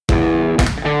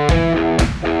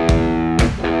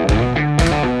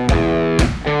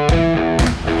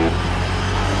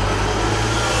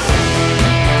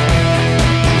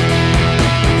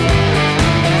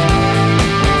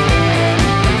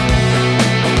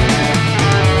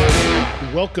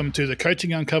welcome to the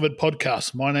Coaching Uncovered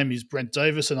podcast. My name is Brent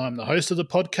Davis and I'm the host of the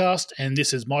podcast, and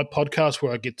this is my podcast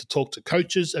where I get to talk to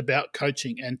coaches about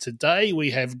coaching. And today we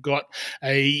have got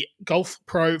a golf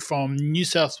pro from New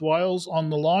South Wales on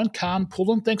the line, Khan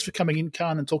Pullen. Thanks for coming in,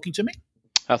 Khan, and talking to me.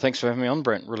 Thanks for having me on,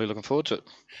 Brent. Really looking forward to it.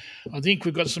 I think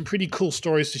we've got some pretty cool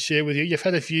stories to share with you. You've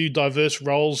had a few diverse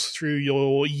roles through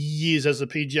your years as a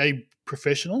PGA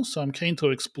professional, so I'm keen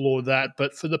to explore that.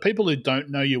 But for the people who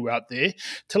don't know you out there,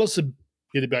 tell us a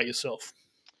bit about yourself.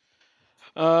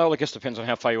 Well, I guess it depends on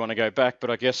how far you want to go back,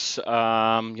 but I guess,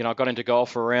 I got into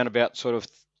golf around about sort of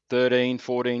 13,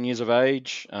 14 years of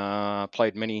age.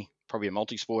 Played probably a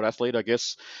multi-sport athlete, I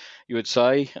guess you would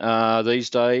say. These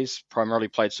days, primarily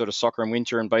played sort of soccer in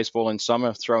winter and baseball in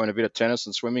summer, throw in a bit of tennis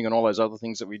and swimming and all those other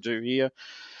things that we do here.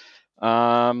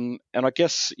 And I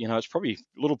guess, it's probably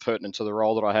a little pertinent to the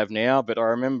role that I have now, but I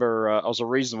remember I was a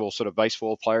reasonable sort of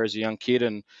baseball player as a young kid,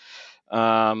 and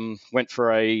went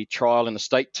for a trial in the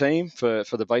state team for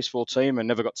the baseball team and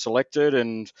never got selected.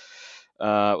 And it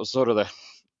was sort of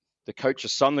the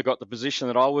coach's son that got the position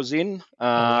that I was in.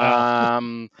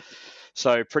 Wow.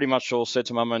 So pretty much all said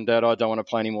to mum and dad, I don't want to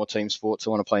play any more team sports. I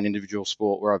want to play an individual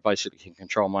sport where I basically can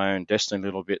control my own destiny a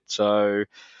little bit. So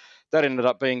that ended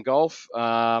up being golf.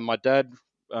 My dad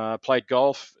played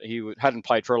golf. He hadn't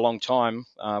played for a long time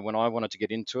when I wanted to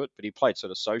get into it, but he played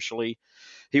sort of socially.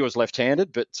 He was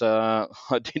left-handed, but I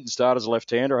didn't start as a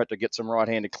left-hander. I had to get some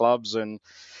right-handed clubs and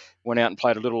went out and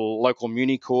played a little local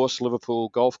muni course, Liverpool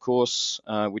golf course,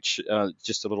 which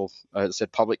just a little, as I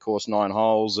said, public course, 9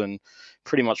 holes. And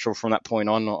pretty much from that point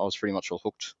on, I was pretty much all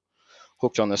hooked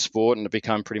on the sport, and it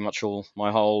became pretty much all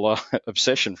my whole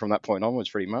obsession from that point onwards,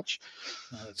 pretty much.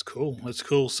 That's cool. That's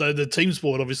cool. So the team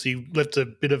sport obviously left a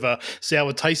bit of a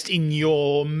sour taste in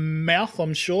your mouth,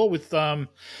 I'm sure, with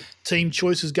team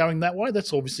choices going that way.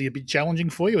 That's obviously a bit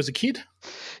challenging for you as a kid.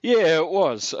 Yeah, it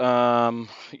was. I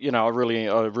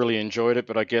really enjoyed it,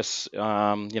 but I guess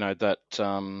that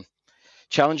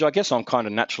challenge. I guess I'm kind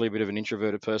of naturally a bit of an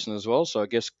introverted person as well, so I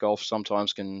guess golf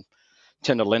sometimes can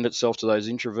tend to lend itself to those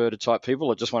introverted type people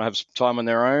that just want to have some time on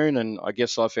their own. And I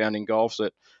guess I found in golf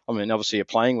that, obviously you're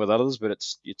playing with others, but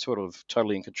you're sort of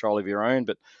totally in control of your own.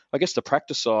 But I guess the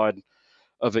practice side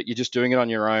of it, you're just doing it on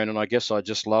your own. And I guess I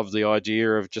just love the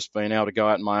idea of just being able to go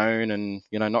out on my own and,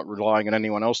 not relying on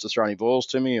anyone else to throw any balls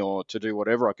to me or to do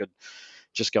whatever. I could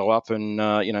just go up and,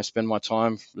 spend my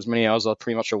time as many hours I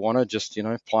pretty much wanted, just,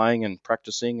 playing and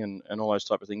practicing and all those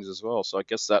type of things as well. So I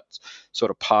guess that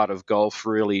sort of part of golf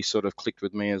really sort of clicked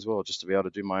with me as well, just to be able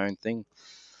to do my own thing.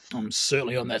 I'm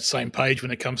certainly on that same page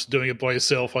when it comes to doing it by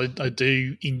yourself. I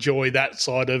do enjoy that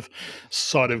side of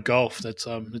golf. That's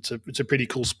it's a pretty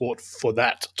cool sport for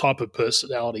that type of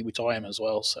personality, which I am as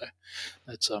well. So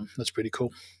that's pretty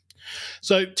cool.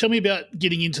 So tell me about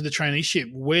getting into the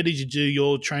traineeship. Where did you do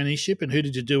your traineeship and who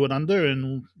did you do it under?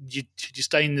 And did you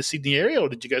stay in the Sydney area or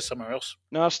did you go somewhere else?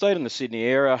 No, I stayed in the Sydney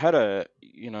area. I had I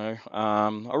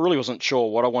really wasn't sure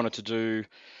what I wanted to do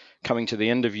coming to the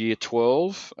end of year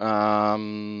 12.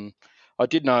 I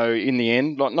did know in the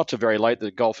end, not too very late,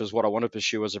 that golf is what I want to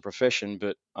pursue as a profession.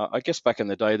 But I guess back in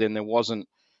the day then there wasn't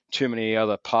too many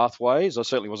other pathways. I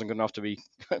certainly wasn't good enough to be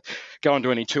going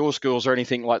to any tour schools or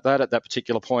anything like that at that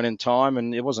particular point in time.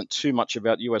 And it wasn't too much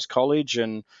about US college,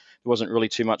 and there wasn't really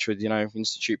too much with,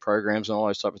 institute programs and all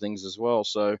those type of things as well.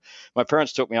 So my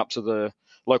parents took me up to the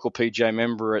local PGA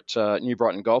member at New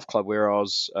Brighton Golf Club, where I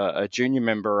was a junior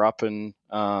member up, and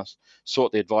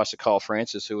sought the advice of Kyle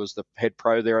Francis, who was the head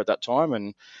pro there at that time,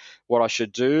 and what I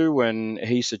should do. And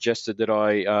he suggested that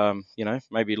I,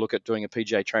 maybe look at doing a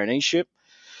PGA traineeship.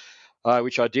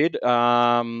 Which I did.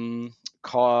 Kyle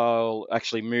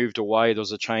actually moved away. There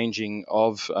was a changing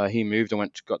of, he moved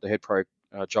and got the head pro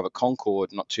job at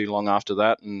Concord not too long after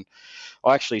that. And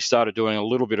I actually started doing a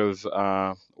little bit of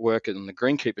work in the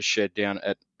greenkeeper shed down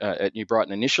at New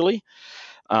Brighton initially.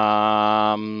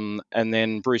 And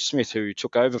then Bruce Smith, who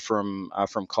took over from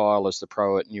Kyle as the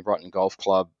pro at New Brighton Golf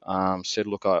Club, said,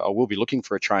 look, I will be looking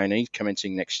for a trainee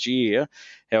commencing next year.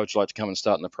 How would you like to come and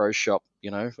start in the pro shop,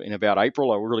 in about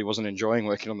April? I really wasn't enjoying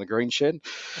working on the green shed,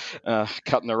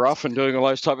 cutting the rough and doing all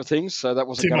those type of things. So that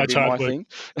wasn't going to be my thing.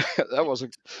 That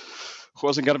wasn't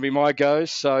going to be my go.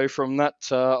 So from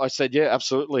that, I said, yeah,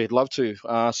 absolutely, I'd love to.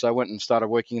 So I went and started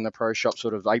working in the pro shop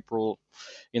sort of April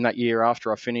in that year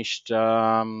after I finished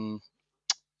my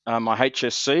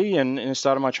HSC, and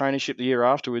started my traineeship the year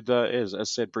after with,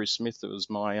 as said, Bruce Smith. That was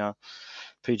my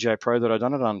PGA pro that I'd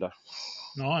done it under.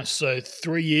 Nice. So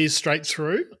 3 years straight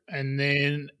through, and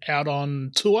then out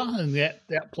on tour and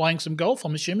out playing some golf,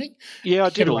 I'm assuming? Yeah, I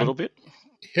did a little bit.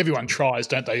 Everyone tries,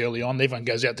 don't they, early on? Everyone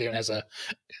goes out there and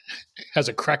has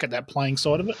a crack at that playing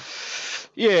side of it.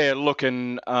 Yeah, look,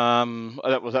 and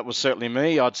that was certainly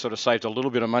me. I'd sort of saved a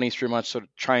little bit of money through my sort of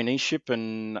traineeship,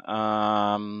 and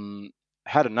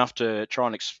had enough to try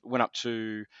and went up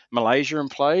to Malaysia and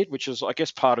played, which is, I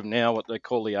guess, part of now what they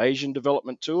call the Asian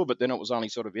Development Tour. But then it was only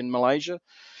sort of in Malaysia.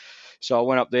 So I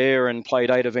went up there and played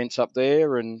 8 events up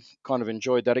there, and kind of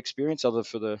enjoyed that experience. Other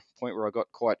for the point where I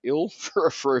got quite ill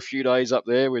for a few days up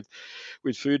there with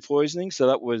food poisoning. So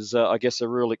that was, I guess, a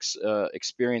real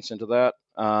experience into that.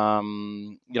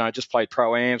 Just played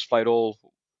pro-ams, played a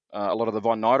lot of the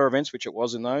Von Nider events, which it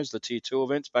was in those, the Tier 2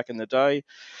 events back in the day.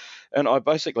 And I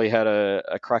basically had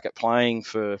a crack at playing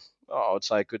for, I'd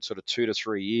say a good sort of 2 to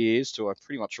 3 years till I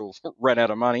pretty much all ran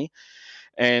out of money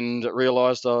and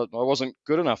realised I wasn't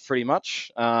good enough pretty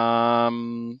much.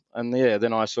 And yeah,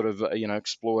 then I sort of,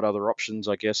 explored other options,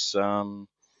 I guess, in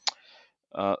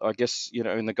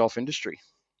the golf industry.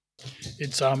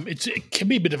 It can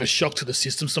be a bit of a shock to the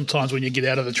system sometimes when you get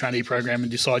out of the trainee program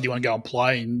and decide you want to go and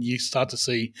play, and you start to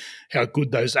see how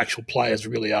good those actual players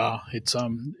really are. It's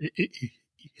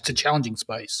a challenging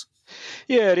space.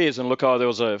 Yeah, it is. And look, there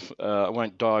was I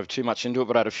won't dive too much into it,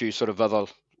 but I had a few sort of other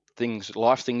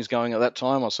life things going at that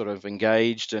time. I was sort of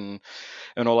engaged and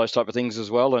all those type of things as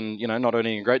well, and not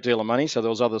earning a great deal of money, so there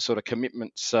was other sort of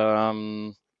commitments that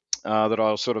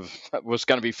I was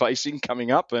going to be facing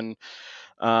coming up, and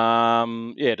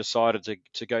decided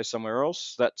to go somewhere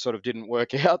else. That sort of didn't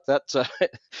work out, that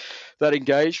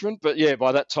engagement. But yeah,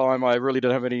 by that time I really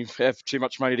didn't have too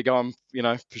much money to go and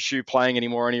pursue playing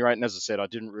anymore at any rate. And as I said, I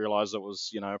didn't realise it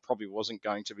was probably wasn't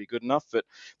going to be good enough. But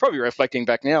probably reflecting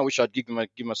back now, I wish I'd give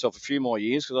myself a few more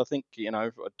years, because I think I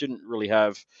didn't really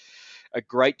have a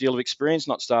great deal of experience,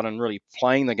 not starting really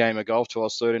playing the game of golf till I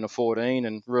was 13 or 14,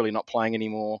 and really not playing any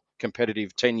more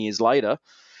competitive 10 years later,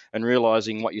 and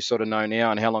realizing what you sort of know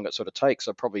now and how long it sort of takes.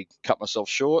 I probably cut myself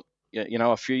short,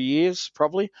 a few years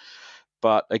probably.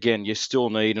 But again, you still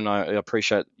need, and I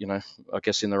appreciate, I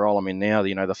guess in the role I'm in now,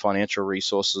 the financial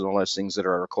resources and all those things that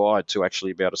are required to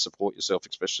actually be able to support yourself,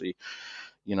 especially,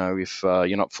 if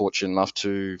you're not fortunate enough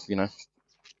to,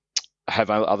 have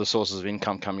other sources of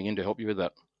income coming in to help you with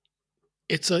that.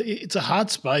 It's a hard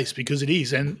space, because it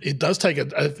is, and it does take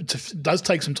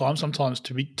some time sometimes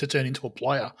to turn into a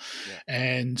player. Yeah.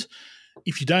 And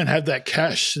if you don't have that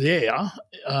cash there,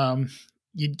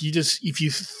 you just, if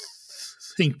you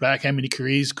think back how many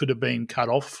careers could have been cut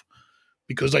off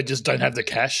because they just don't have the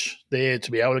cash there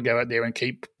to be able to go out there and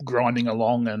keep grinding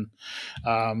along, and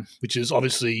which is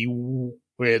obviously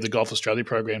where the Golf Australia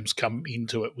programs come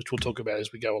into it, which we'll talk about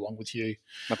as we go along with you.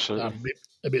 Absolutely.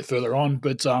 A bit further on.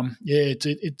 But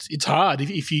it's hard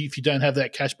if you don't have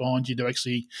that cash behind you to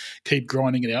actually keep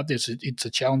grinding it out there. It's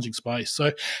a challenging space.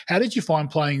 So how did you find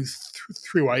playing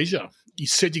through Asia? You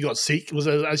said you got sick. Was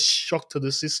it a shock to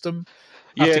the system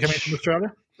after coming from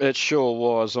Australia? It sure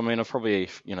was. I mean, I probably,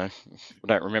 I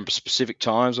don't remember specific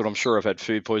times, but I'm sure I've had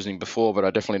food poisoning before, but I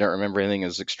definitely don't remember anything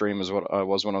as extreme as what I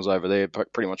was when I was over there.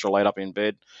 Pretty much I laid up in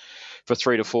bed for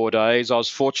 3 to 4 days. I was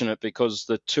fortunate because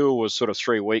the tour was sort of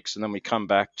 3 weeks, and then we come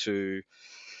back to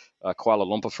Kuala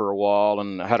Lumpur for a while,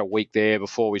 and I had a week there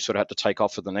before we sort of had to take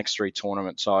off for the next 3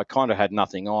 tournaments. So I kind of had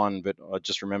nothing on, but I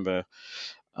just remember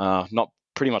not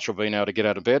pretty much being able to get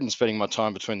out of bed and spending my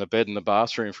time between the bed and the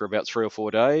bathroom for about 3 or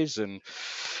 4 days, and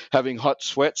having hot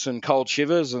sweats and cold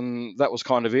shivers, and that was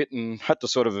kind of it. And had to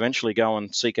sort of eventually go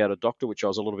and seek out a doctor, which I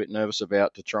was a little bit nervous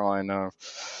about, to try and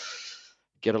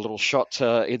get a little shot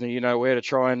in the where to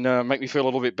try and make me feel a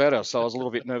little bit better. So I was a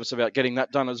little bit nervous about getting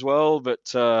that done as well, but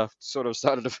sort of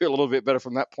started to feel a little bit better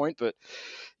from that point. But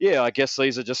yeah, I guess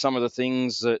these are just some of the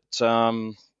things that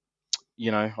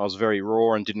I was very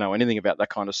raw and didn't know anything about that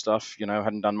kind of stuff.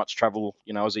 Hadn't done much travel,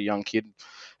 as a young kid,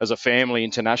 as a family,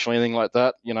 internationally, anything like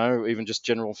that, even just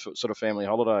general sort of family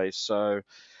holidays. So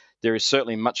there is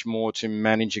certainly much more to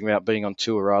managing about being on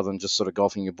tour rather than just sort of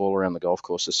golfing your ball around the golf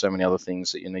course. There's so many other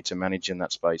things that you need to manage in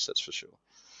that space, that's for sure.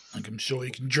 I'm sure you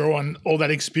can draw on all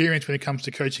that experience when it comes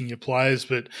to coaching your players,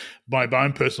 but my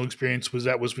own personal experience was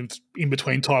in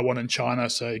between Taiwan and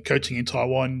China. So coaching in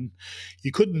Taiwan,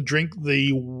 you couldn't drink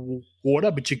the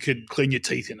water, but you could clean your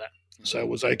teeth in it. So it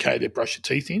was okay to brush your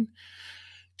teeth in.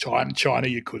 China,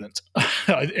 you couldn't.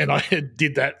 And I had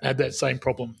that same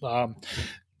problem.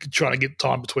 Trying to get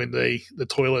time between the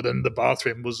toilet and the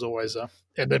bathroom was always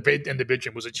and the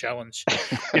bedroom was a challenge.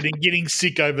 getting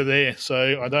sick over there,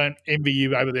 so I don't envy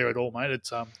you over there at all, mate.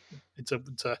 It's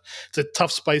a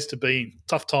tough space to be in,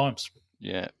 tough times.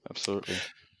 Yeah, absolutely.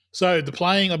 So the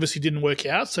playing obviously didn't work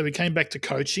out, so we came back to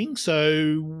coaching.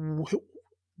 So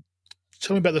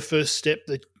tell me about the first step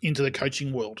into the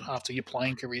coaching world after your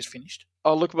playing career's finished.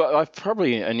 Oh, look, but I've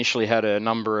probably initially had a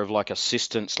number of like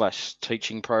assistant slash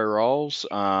teaching pro roles.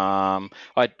 I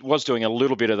was doing a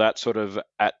little bit of that sort of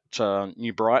at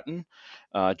New Brighton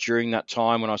during that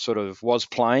time when I sort of was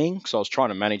playing. So I was trying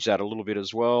to manage that a little bit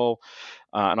as well.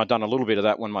 And I'd done a little bit of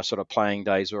that when my sort of playing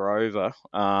days were over.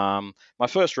 My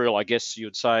first real, I guess you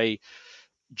would say,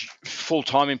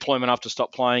 full-time employment after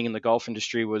stopped playing in the golf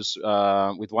industry was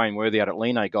with Wayne Worthy out at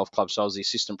Line Golf Club. So I was the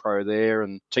assistant pro there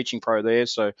and teaching pro there.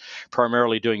 So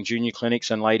primarily doing junior clinics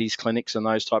and ladies clinics and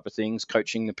those type of things,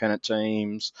 coaching the pennant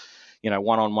teams,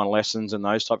 one-on-one lessons and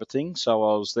those type of things. So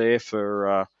I was there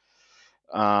for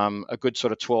a good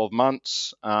sort of 12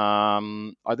 months.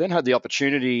 I then had the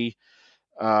opportunity,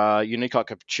 unique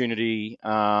opportunity,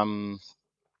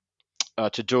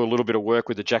 to do a little bit of work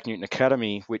with the Jack Newton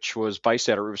Academy, which was based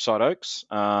out of Riverside Oaks.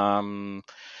 And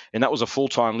that was a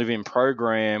full-time live-in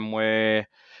program where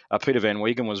Peter Van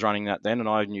Wiegen was running that then, and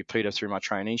I knew Peter through my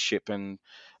traineeship. And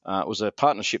it was a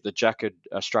partnership that Jack had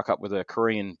struck up with a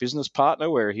Korean business partner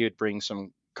where he would bring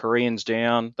some Koreans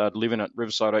down. They'd live in at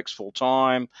Riverside Oaks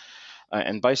full-time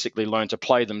and basically learn to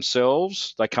play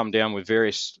themselves. They come down with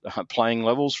various playing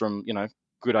levels from,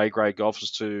 good A grade golfers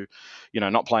to,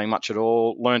 not playing much at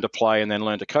all, learn to play and then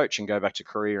learn to coach and go back to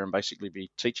Korea and basically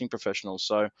be teaching professionals.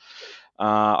 So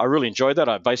I really enjoyed that.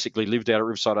 I basically lived out at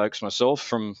Riverside Oaks myself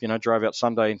from, drove out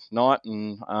Sunday night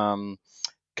and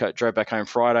drove back home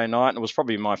Friday night. And it was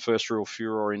probably my first real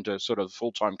furor into sort of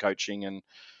full-time coaching. And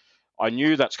I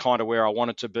knew that's kind of where I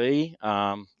wanted to be.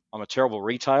 I'm a terrible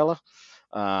retailer.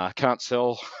 Can't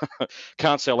sell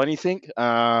anything.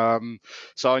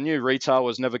 So I knew retail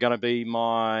was never going to be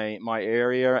my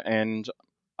area. And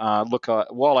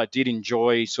while I did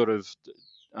enjoy sort of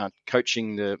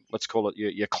coaching let's call it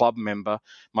your club member,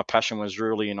 my passion was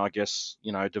really in, I guess,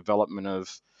 development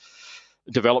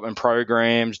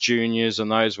programs, juniors,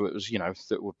 and those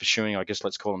that were pursuing, I guess,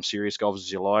 let's call them serious golfers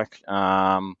as you like,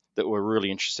 that were really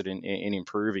interested in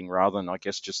improving rather than, I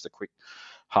guess, just the quick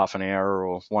half an hour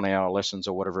or 1 hour lessons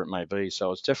or whatever it may be.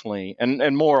 So it's definitely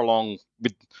and more along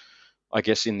with, I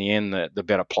guess, in the end, the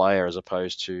better player as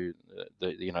opposed to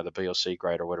the B or C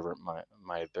grade or whatever it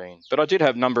may have been. But I did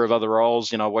have a number of other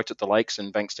roles. I worked at the Lakes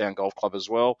and Bankstown Golf Club as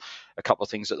well. A couple of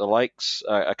things at the Lakes.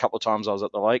 A couple of times I was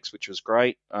at the Lakes, which was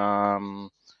great. But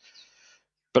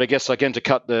I guess again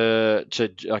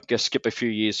to skip a few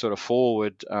years sort of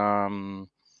forward.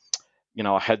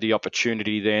 I had the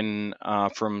opportunity then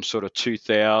from sort of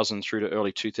 2000 through to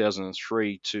early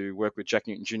 2003 to work with Jack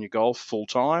Newton Junior Golf full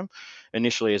time,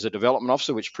 initially as a development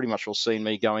officer, which pretty much will see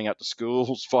me going out to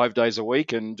schools 5 days a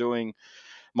week and doing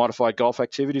modified golf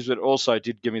activities, but also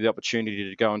did give me the opportunity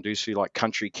to go and do like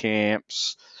country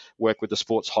camps, work with the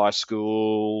sports high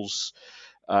schools,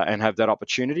 and have that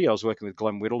opportunity. I was working with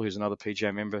Glenn Whittle, who's another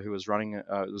PGA member who was running,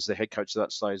 was the head coach at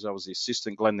that stage. I was the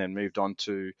assistant. Glenn then moved on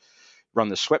to run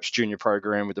the Sweps Junior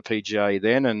program with the PGA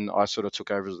then, and I sort of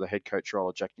took over as the head coach role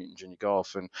at Jack Newton Junior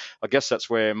Golf. And I guess that's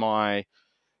where my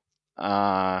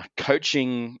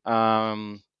coaching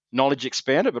knowledge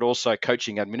expanded, but also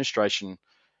coaching administration,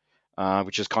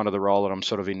 which is kind of the role that I'm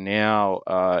sort of in now,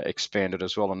 expanded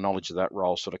as well, and knowledge of that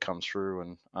role sort of comes through.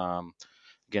 And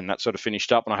again, that sort of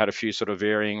finished up, and I had a few sort of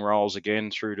varying roles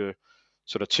again through to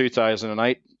sort of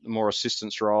 2008, more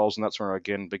assistance roles, and that's where I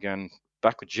again began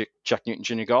back with Jack Newton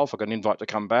Junior Golf. I got an invite to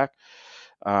come back.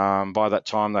 By that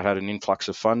time, they had an influx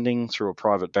of funding through a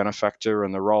private benefactor,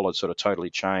 and the role had sort of totally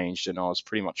changed, and I was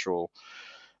pretty much all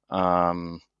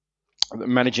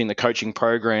managing the coaching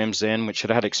programs then, which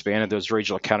had expanded. There was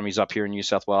regional academies up here in New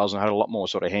South Wales, and I had a lot more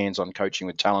sort of hands-on coaching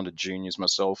with talented juniors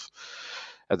myself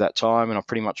at that time, and I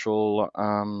pretty much all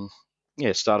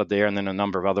started there, and then a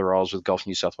number of other roles with Golf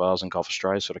New South Wales and Golf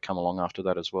Australia sort of come along after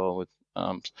that as well, with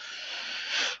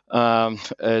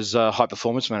as a high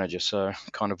performance manager. So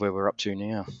kind of where we're up to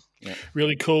now. Yeah.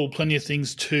 Really cool. Plenty of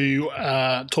things to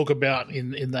talk about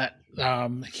in that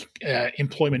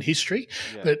employment history.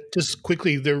 Yeah. But just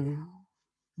quickly, the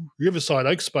Riverside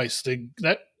Oak space,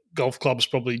 that golf club's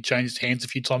probably changed hands a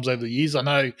few times over the years. I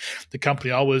know the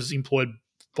company I was employed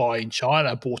by in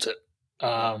China bought it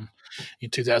in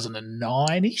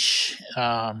 2009-ish.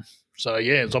 So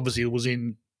yeah, it was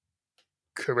in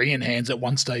Korean hands at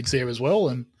one stage there as well,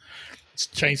 and it's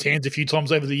changed hands a few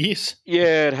times over the years.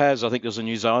 Yeah, it has. I think there's a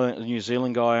New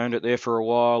Zealand guy owned it there for a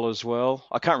while as well.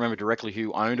 I can't remember directly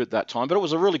who owned it that time, but it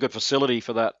was a really good facility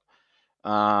for that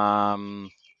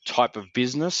type of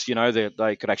business.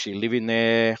 They could actually live in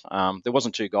there. There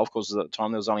wasn't 2 golf courses at the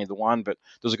time. There was only the one, but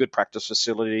there was a good practice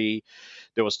facility.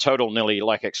 There was nearly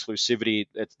like exclusivity.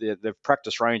 The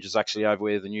practice range is actually over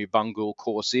where the new Bungul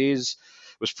course is.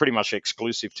 It was pretty much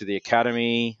exclusive to the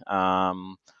academy.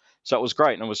 So it was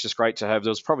great, and it was just great to have.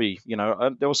 There was probably,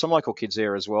 there were some local kids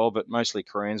there as well, but mostly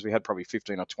Koreans. We had probably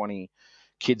 15 or 20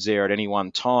 kids there at any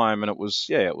one time, and it was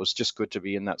just good to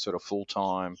be in that sort of full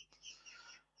time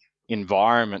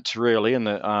environment, really, and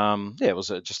it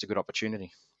was just a good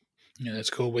opportunity. Yeah, that's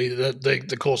cool.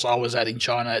 The course I was at in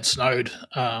China, it snowed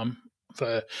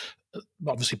for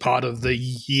obviously part of the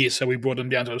year, so we brought them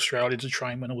down to Australia to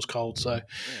train when it was cold. So,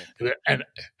 and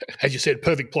as you said,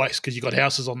 perfect place because you got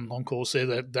houses on course there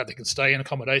that they can stay in,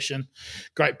 accommodation,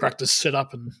 great practice set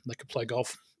up, and they could play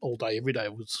golf all day, every day.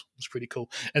 It was pretty cool.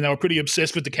 And they were pretty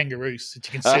obsessed with the kangaroos that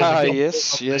you can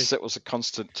see. Yes, that was a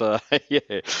constant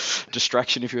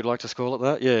distraction, if you would like to call it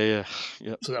that. Yeah.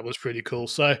 So that was pretty cool.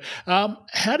 So,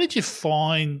 how did you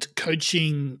find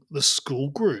coaching the school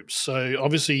groups? So,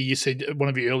 obviously, you said one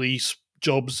of your early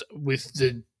jobs with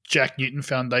the Jack Newton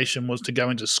Foundation was to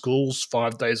go into schools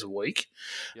 5 days a week.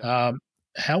 Yep.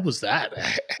 How was that?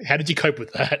 How did you cope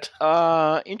with that?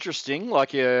 Interesting.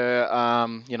 Like you're a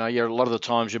lot of the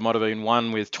times you might have been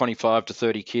one with 25 to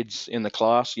 30 kids in the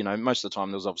class. Most of the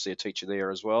time there was obviously a teacher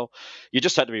there as well. You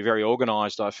just had to be very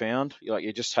organised. I found like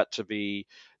you just had to be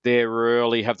there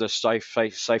early, have the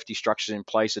safety structures in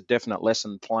place, a definite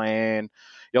lesson plan.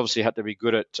 You obviously had to be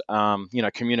good at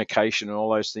communication and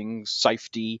all those things,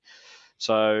 safety.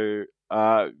 So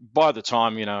by the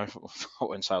time, I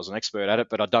wouldn't say I was an expert at it,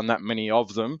 but I'd done that many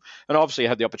of them. And obviously I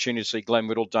had the opportunity to see Glenn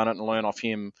Whittle done it and learn off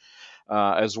him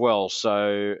as well.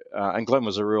 So, and Glenn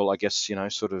was a real, I guess,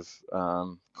 sort of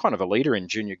kind of a leader in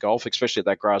junior golf, especially at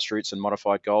that grassroots and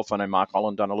modified golf. I know Mark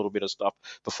Holland done a little bit of stuff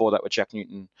before that with Jack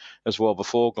Newton as well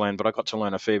before Glenn, but I got to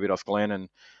learn a fair bit off Glenn. And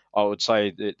I would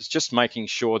say it's just making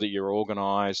sure that you're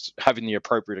organised, having the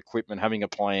appropriate equipment, having a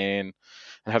plan,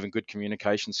 and having good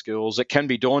communication skills. It can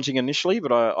be daunting initially,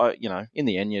 but I in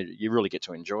the end, you really get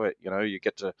to enjoy it. You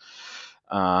get to,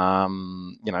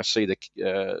 see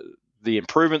the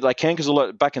improvement they can,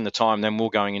 because back in the time, then we're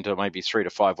going into maybe 3 to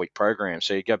 5 week programs.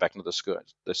 So you go back into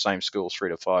the same school 3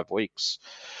 to 5 weeks.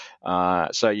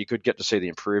 So you could get to see the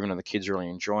improvement and the kids really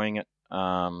enjoying it.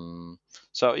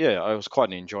 So yeah, it was quite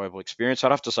an enjoyable experience.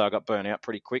 I'd have to say I got burnt out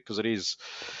pretty quick because it is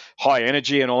high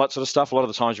energy and all that sort of stuff. A lot of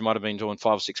the times you might have been doing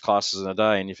 5 or 6 classes in a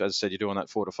day, and if, as I said, you're doing that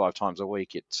 4 to 5 times a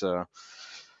week, it's you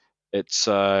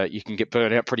can get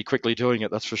burnt out pretty quickly doing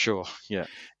it. That's for sure. Yeah,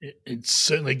 it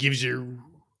certainly gives you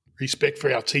respect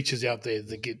for our teachers out there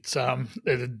that get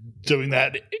doing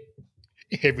that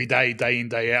every day, day in,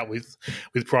 day out with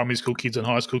primary school kids and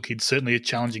high school kids. Certainly a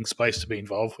challenging space to be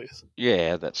involved with.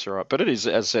 Yeah, that's right. But it is,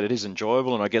 as I said, it is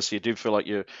enjoyable, and I guess you do feel like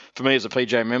for me as a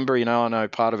PJ member, I know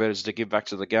part of it is to give back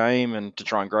to the game and to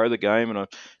try and grow the game, and I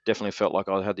definitely felt like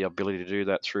I had the ability to do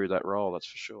that through that role. That's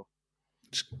for sure.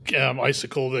 I used to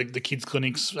call the kids'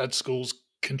 clinics at schools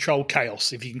controlled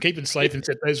chaos. If you can keep it safe and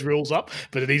set those rules up,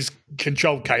 but it is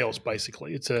controlled chaos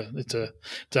basically. It's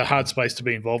a hard space to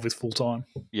be involved with full time.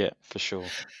 Yeah, for sure.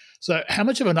 So, how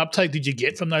much of an uptake did you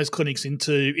get from those clinics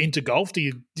into golf?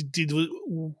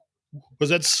 Was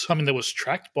that something that was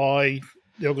tracked by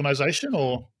the organisation,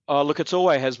 or? Oh, look, it's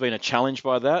always has been a challenge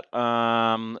by that.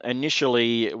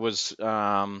 Initially, it was,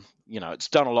 it's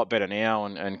done a lot better now,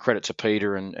 and credit to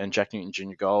Peter and Jack Newton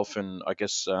Junior Golf, and I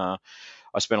guess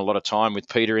I spent a lot of time with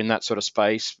Peter in that sort of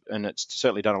space, and it's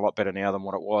certainly done a lot better now than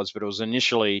what it was. But it was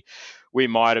initially, we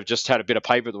might have just had a bit of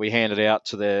paper that we handed out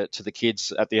to the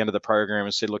kids at the end of the program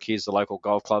and said, look, here's the local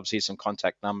golf clubs, here's some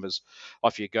contact numbers,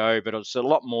 off you go. But it's a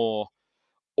lot more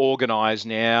organised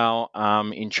now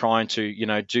in trying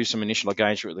to do some initial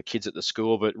engagement with the kids at the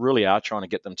school, but really are trying to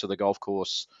get them to the golf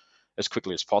course as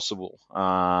quickly as possible.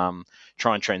 Try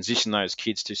and transition those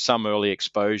kids to some early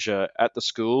exposure at the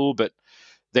school, but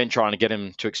then trying to get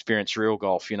them to experience real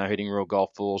golf, hitting real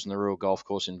golf balls in the real golf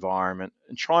course environment,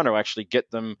 and trying to actually get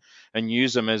them and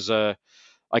use them as a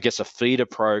feeder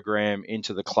program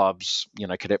into the clubs,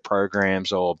 cadet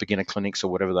programs or beginner clinics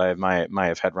or whatever they may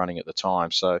have had running at the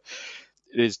time. So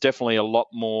it is definitely a lot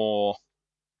more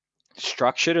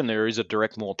structured, and there is a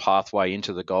direct more pathway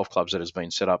into the golf clubs that has been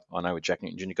set up. I know with Jack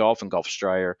Newton Junior Golf and Golf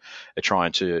Australia are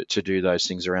trying to do those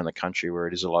things around the country, where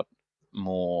it is a lot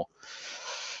more,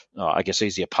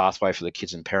 easier pathway for the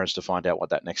kids and parents to find out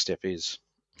what that next step is.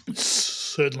 It's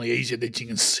certainly easier that you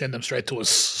can send them straight to a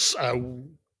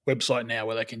website now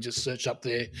where they can just search up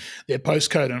their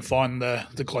postcode and find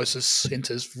the closest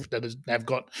centres that have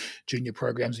got junior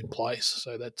programs in place.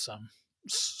 So that's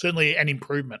certainly an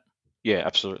improvement. Yeah,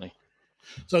 absolutely.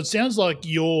 So it sounds like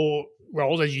your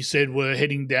roles, as you said, were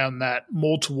heading down that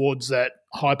more towards that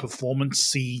high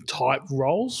performance-y type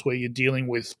roles where you're dealing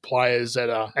with players that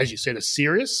are, as you said, are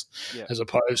serious, as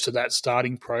opposed to that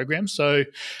starting program. So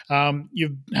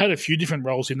you've had a few different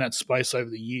roles in that space over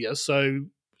the years. So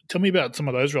tell me about some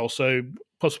of those roles. So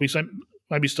possibly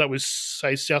maybe start with,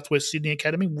 say, Southwest Sydney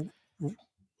Academy. Was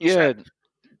Yeah, that kind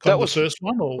that of the was first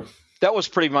one, or that was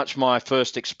pretty much my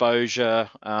first exposure,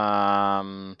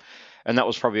 and that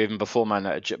was probably even before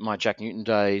my Jack Newton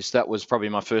days. That was probably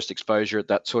my first exposure at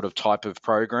that sort of type of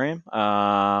program.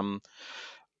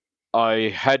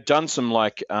 I had done some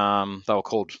they were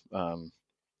called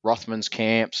Rothman's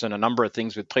camps and a number of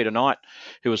things with Peter Knight,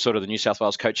 who was sort of the New South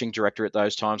Wales coaching director at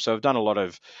those times. So I've done a lot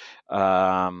of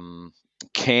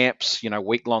camps,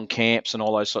 week-long camps and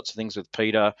all those sorts of things with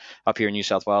Peter. Up here in New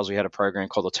South Wales, we had a program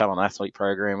called the Talent Athlete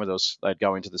Program where they'd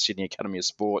go into the Sydney Academy of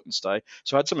Sport and stay.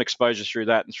 So I had some exposure through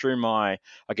that and through my,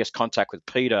 I guess, contact with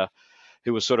Peter,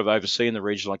 who was sort of overseeing the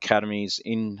regional academies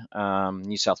in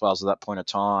New South Wales at that point of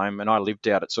time. And I lived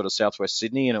out at sort of Southwest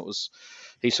Sydney, and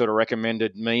he sort of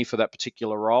recommended me for that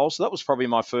particular role. So that was probably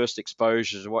my first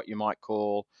exposure to what you might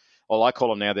call, well, I call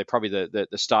them now, they're probably the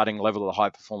starting level of the high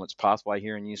performance pathway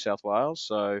here in New South Wales.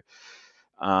 So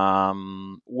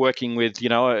working with,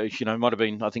 might have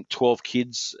been, I think, 12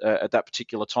 kids at that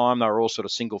particular time. They were all sort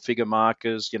of single figure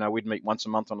markers. We'd meet once a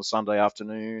month on a Sunday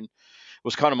afternoon. It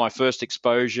was kind of my first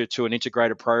exposure to an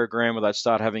integrated program where they'd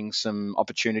start having some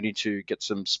opportunity to get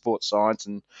some sports science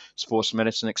and sports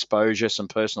medicine exposure, some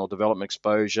personal development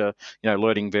exposure,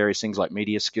 learning various things like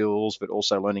media skills, but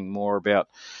also learning more about,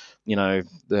 the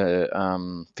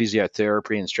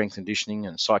physiotherapy and strength conditioning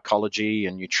and psychology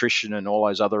and nutrition and all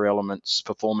those other elements,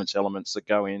 performance elements that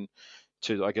go in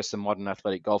to, I guess, the modern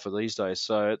athletic golfer these days.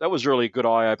 So that was really a good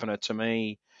eye opener to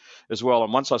me as well.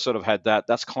 And once I sort of had that,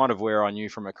 that's kind of where I knew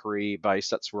from a career base,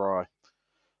 that's where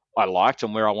I liked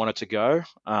and where I wanted to go,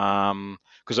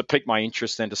 because it piqued my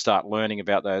interest then to start learning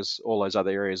about all those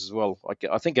other areas as well.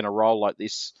 I think in a role like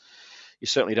this, you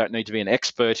certainly don't need to be an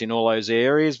expert in all those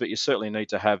areas, but you certainly need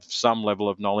to have some level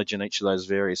of knowledge in each of those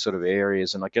various sort of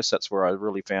areas. And I guess that's where I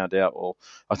really found out, well,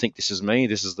 I think this is me.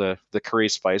 This is the career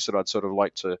space that I'd sort of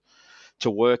like to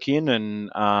work in,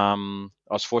 and I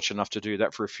was fortunate enough to do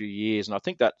that for a few years. And I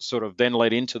think that sort of then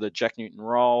led into the Jack Newton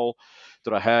role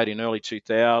that I had in early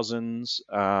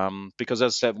 2000s, because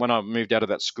as I said, when I moved out of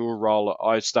that school role,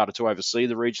 I started to oversee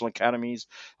the regional academies.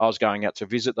 I was going out to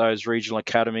visit those regional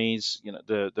academies,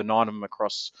 the 9 of them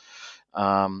across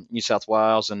New South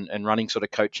Wales, and running sort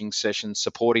of coaching sessions,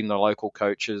 supporting the local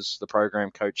coaches, the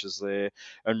program coaches there,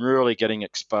 and really getting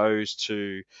exposed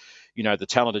to the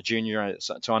talented junior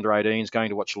to under 18s, going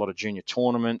to watch a lot of junior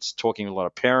tournaments, talking to a lot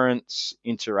of parents,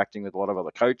 interacting with a lot of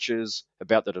other coaches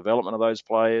about the development of those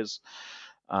players.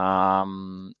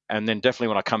 And then definitely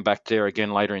when I come back there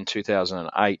again later in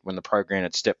 2008, when the program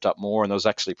had stepped up more and there was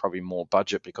actually probably more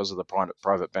budget because of the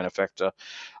private benefactor,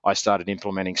 I started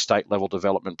implementing state level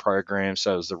development programs.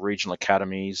 So it was the regional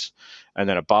academies. And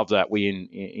then above that,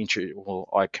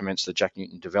 I commenced the Jack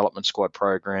Newton Development Squad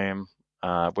program,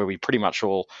 where we pretty much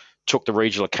all took the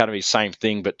regional academy, same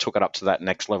thing, but took it up to that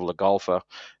next level of golfer,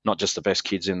 not just the best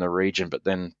kids in the region, but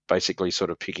then basically sort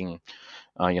of picking,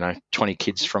 20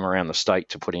 kids from around the state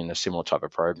to put in a similar type of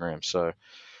program. So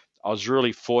I was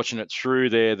really fortunate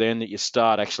through there then that you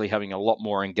start actually having a lot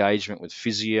more engagement with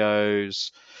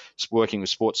physios, working with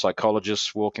sports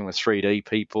psychologists, working with 3D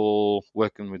people,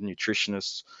 working with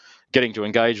nutritionists, getting to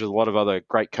engage with a lot of other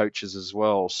great coaches as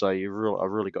well. So I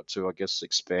really got to, I guess,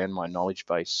 expand my knowledge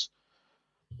base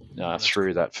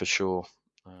through that for sure.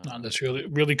 No, that's really,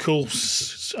 really cool.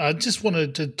 I just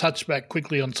wanted to touch back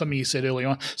quickly on something you said earlier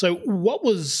on. So, what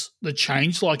was the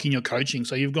change like in your coaching?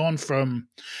 So, you've gone from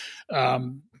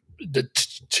the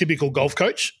typical golf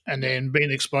coach and then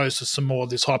being exposed to some more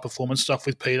of this high performance stuff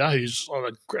with Peter, who's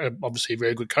obviously a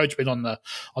very good coach, been on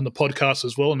the podcast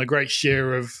as well, and a great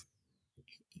share of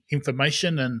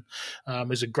information, and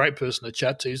is a great person to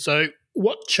chat to. So,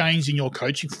 what changed in your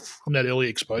coaching from that early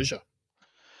exposure?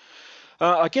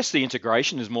 I guess the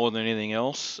integration is more than anything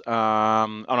else,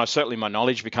 and certainly my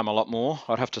knowledge become a lot more.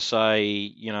 I'd have to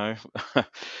say,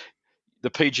 the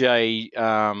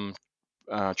PGA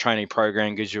training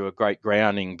program gives you a great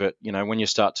grounding, but when you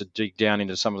start to dig down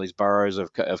into some of these burrows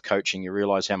of coaching, you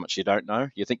realize how much you don't know.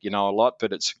 You think you know a lot,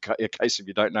 but it's a case of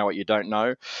you don't know what you don't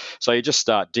know. So you just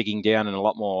start digging down in a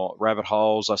lot more rabbit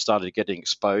holes. I started getting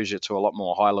exposure to a lot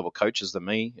more high level coaches than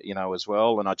me, as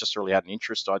well, and I just really had an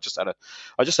interest. I just had a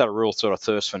real sort of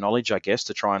thirst for knowledge, I guess,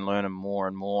 to try and learn them more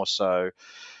and more. So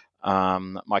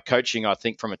my coaching, I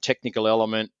think, from a technical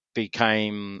element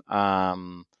became I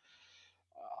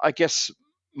guess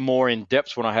more in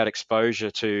depth when I had exposure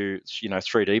to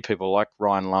 3D people like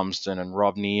Ryan Lumsden and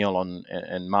Rob Neal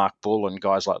and Mark Bull and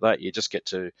guys like that. You just get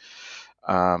to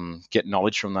get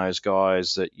knowledge from those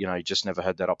guys that you just never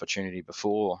had that opportunity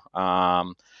before.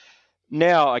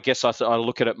 Now I guess I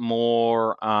look at it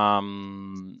more.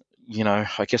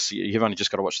 I guess you've only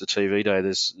just got to watch the TV day.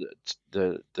 There's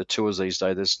the tours these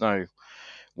days. There's no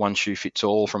one shoe fits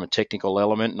all from a technical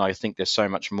element, and I think there's so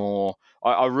much more.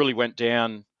 I really went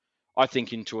down, I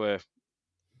think, I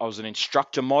was an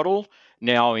instructor model,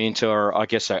 now into I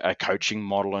guess a coaching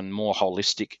model and more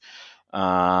holistic.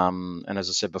 And as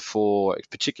I said before,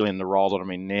 particularly in the role that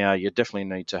I'm in now, you definitely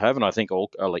need to have, and I think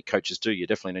all elite coaches do, you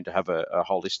definitely need to have a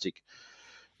holistic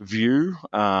view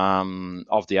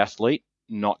of the athlete,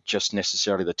 not just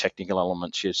necessarily the technical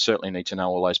elements. You certainly need to know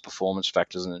all those performance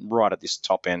factors. And right at this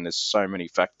top end, there's so many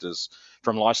factors,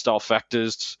 from lifestyle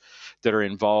factors that are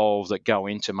involved that go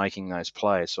into making those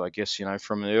plays. So I guess,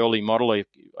 from the early model, I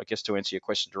guess to answer your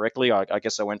question directly, I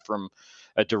guess I went from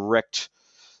a direct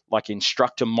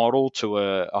instructor model to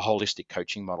a holistic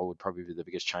coaching model would probably be the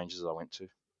biggest changes I went to.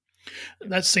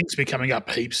 That seems to be coming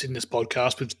up heaps in this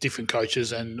podcast with different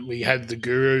coaches, and we had the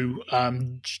guru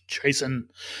Jason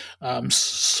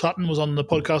Sutton was on the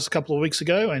podcast a couple of weeks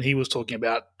ago, and he was talking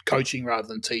about coaching rather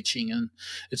than teaching, and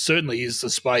it certainly is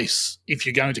the space. If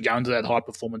you're going to go into that high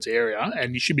performance area,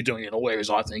 and you should be doing it in all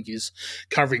areas, I think, is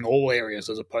covering all areas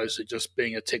as opposed to just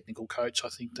being a technical coach. I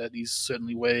think that is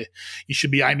certainly where you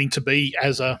should be aiming to be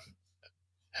as a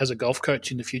golf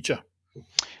coach in the future.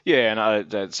 Yeah, and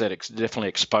that's definitely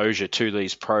exposure to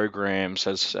these programs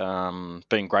has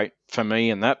been great for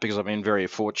me in that, because I've been very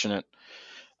fortunate,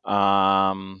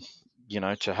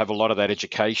 to have a lot of that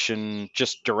education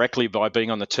just directly by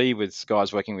being on the tee with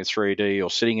guys working with 3D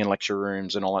or sitting in lecture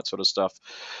rooms and all that sort of stuff.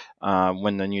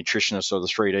 When the nutritionist or the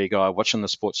 3D guy watching the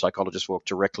sports psychologist work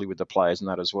directly with the players and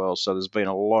that as well. So there's been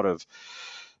a lot of,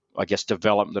 I guess,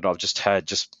 development that I've just had.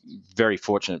 Just very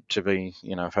fortunate to be,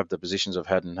 have the positions I've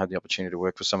had and had the opportunity to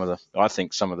work with some of the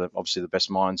obviously the best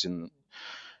minds in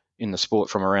the sport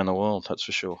from around the world. That's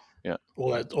for sure. Yeah.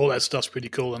 All that stuff's pretty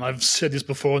cool. And I've said this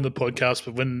before in the podcast,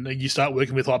 but when you start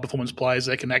working with high performance players,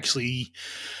 they can actually,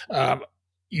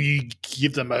 you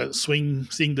give them a swing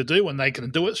thing to do and they can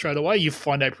do it straight away. You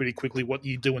find out pretty quickly what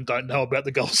you do and don't know about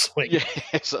the golf swing.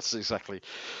 Yes, that's exactly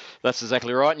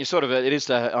right. And you sort of, it is,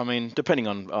 depending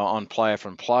on player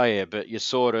from player, but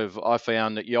I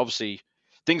found that you obviously,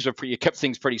 you kept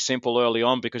things pretty simple early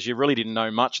on because you really didn't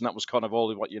know much, and that was kind of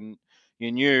all what you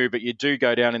knew, but you do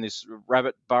go down in this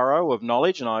rabbit burrow of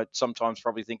knowledge. And I sometimes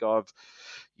probably think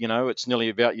it's nearly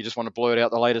about, you just want to blurt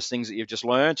out the latest things that you've just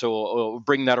learned, or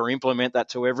bring that or implement that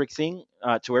to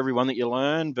everyone that you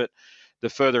learn. But the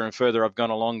further and further I've gone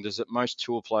along, is that most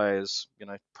tour players,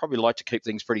 probably like to keep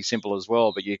things pretty simple as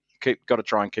well, but got to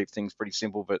try and keep things pretty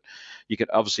simple. But you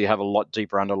could obviously have a lot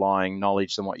deeper underlying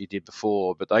knowledge than what you did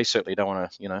before, but they certainly don't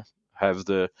want to, have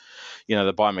the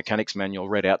biomechanics manual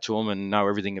read out to them and know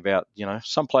everything about,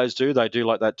 some players they do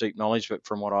like that deep knowledge, but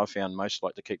from what I found, most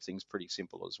like to keep things pretty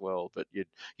simple as well. But you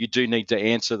do need to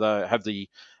have the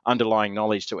underlying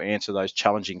knowledge to answer those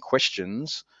challenging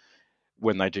questions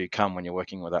when they do come, when you're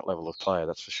working with that level of player,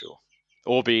 that's for sure.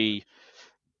 Or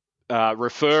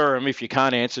refer them if you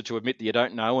can't answer, to admit that you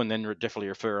don't know, and then definitely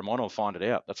refer them on or find it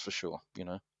out. That's for sure.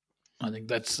 I think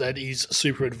that is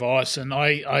super advice, and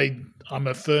I'm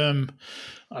in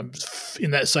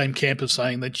that same camp of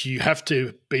saying that you have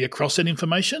to be across that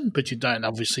information, but you don't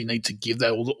obviously need to give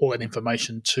that all that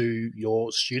information to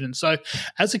your students. So,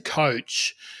 as a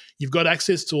coach, you've got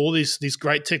access to all this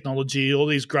great technology, all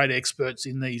these great experts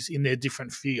in their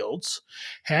different fields.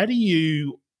 How do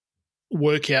you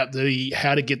work out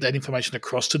how to get that information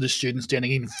across to the students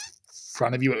standing in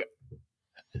front of you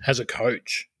as a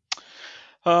coach?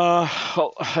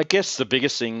 Well, I guess the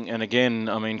biggest thing, and again,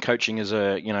 coaching is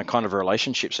a kind of a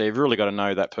relationship. So you've really got to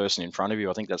know that person in front of you.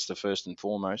 I think that's the first and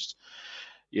foremost.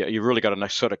 Yeah, you've really got to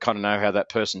sort of kind of know how that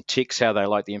person ticks, how they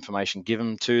like the information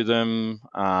given to them.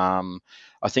 I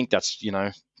think that's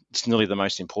it's nearly the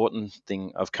most important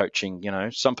thing of coaching.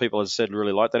 Some people, as I said,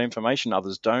 really like that information,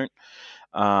 others don't.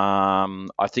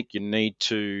 I think you need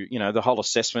to, the whole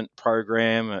assessment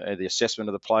program, the assessment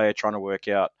of the player, trying to work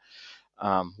out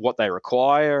what they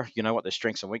require, what their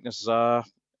strengths and weaknesses are.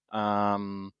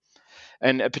 And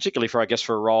particularly for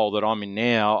a role that I'm in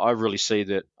now, I really see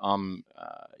that I'm,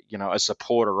 a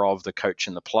supporter of the coach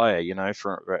and the player.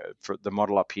 For the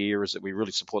model up here is that we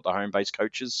really support the home-based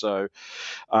coaches. So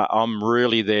I'm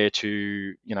really there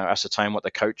to, ascertain what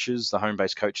the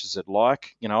home-based coaches would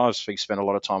like. I've spent a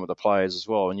lot of time with the players as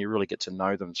well, and you really get to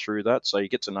know them through that. So you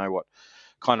get to know what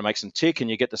kind of makes them tick, and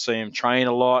you get to see them train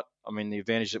a lot. The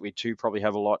advantage that we do probably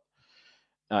have a lot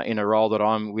in a role that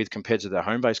I'm with compared to the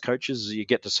home-based coaches is you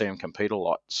get to see them compete a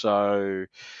lot. So,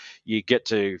 you get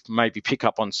to maybe pick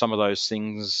up on some of those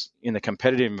things in the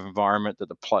competitive environment that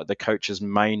the coaches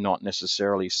may not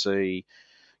necessarily see,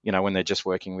 when they're just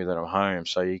working with it at home.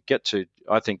 So you get to,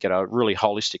 I think, get a really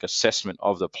holistic assessment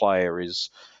of the player is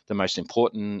the most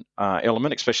important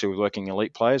element, especially with working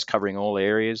elite players, covering all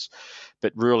areas,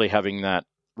 but really having that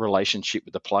relationship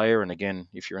with the player. And again,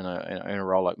 if you're in a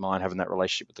role like mine, having that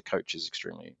relationship with the coach is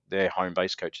their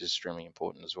home-based coach is extremely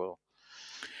important as well.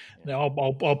 Now,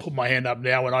 I'll put my hand up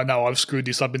now, and I know I've screwed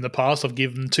this up in the past. I've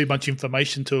given too much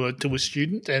information to a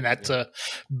student, and had to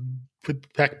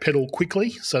backpedal quickly.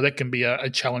 So that can be a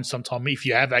challenge sometimes if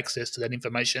you have access to that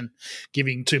information,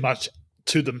 giving too much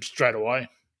to them straight away.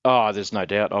 Oh, there's no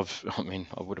doubt. I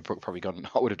would have probably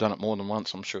I would have done it more than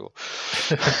once, I'm sure.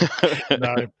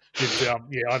 No,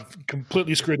 I've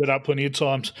completely screwed it up plenty of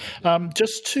times.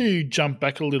 Just to jump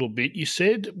back a little bit, you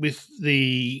said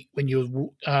when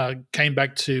you came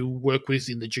back to work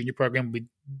in the junior program with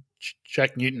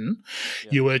Jack Newton,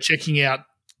 you were checking out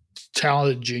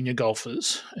talented junior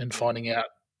golfers and finding out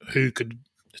who could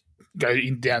go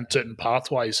down certain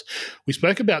pathways. We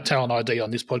spoke about Talent ID on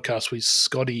this podcast with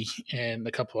Scotty and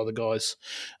a couple of other guys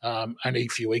only a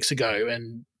few weeks ago,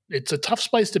 and it's a tough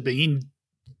space to be in,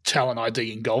 Talent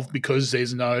ID in golf, because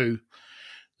there's no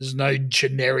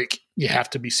generic. You have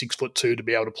to be 6'2" to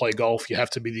be able to play golf. You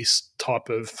have to be this type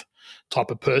of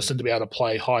person to be able to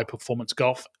play high performance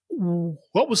golf.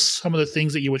 What was some of the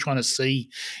things that you were trying to see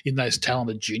in those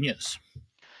talented juniors?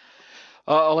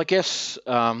 Well, I guess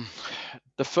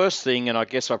the first thing, and I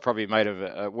guess I probably made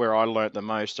of where I learnt the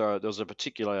most, there was a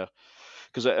particular,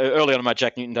 because early on in my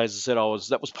Jack Newton days, I said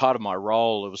that was part of my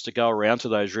role. It was to go around to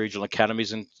those regional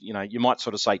academies and, you might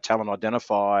sort of say talent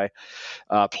identify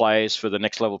players for the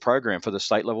next level program, for the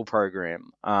state level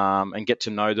program, and get to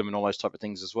know them and all those type of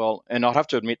things as well. And I'd have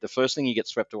to admit, the first thing you get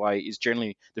swept away is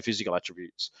generally the physical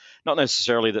attributes. Not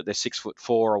necessarily that they're 6'4"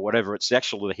 or whatever. It's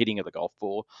the hitting of the golf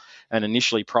ball, and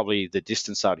initially probably the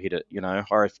distance they'd hit it.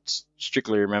 I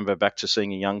strictly remember back to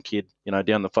seeing a young kid,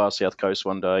 down the far south coast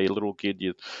one day, a little kid,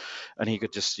 and he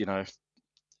could just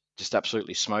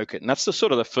absolutely smoke it. And that's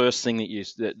the first thing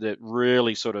that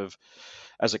really sort of,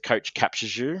 as a coach,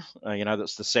 captures you.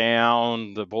 That's the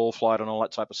sound, the ball flight, and all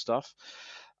that type of stuff.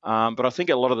 But I think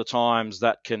a lot of the times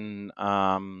that can,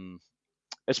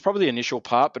 it's probably the initial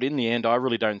part, but in the end, I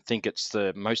really don't think it's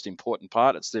the most important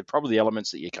part. It's probably the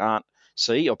elements that you can't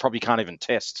see or probably can't even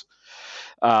test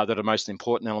that are most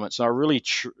important elements. So I really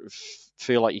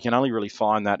feel like you can only really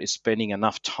find that is spending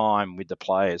enough time with the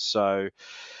players. So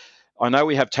I know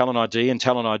we have Talent ID, and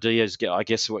Talent ID is, I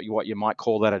guess, what you might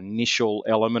call that initial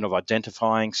element of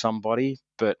identifying somebody.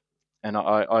 And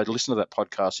I listened to that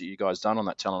podcast that you guys done on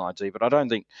that Talent ID, but I don't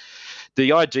think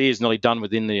the ID is nearly done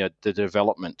within the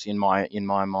development in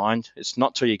my mind. It's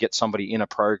not till you get somebody in a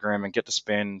program and get to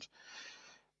spend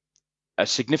a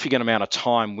significant amount of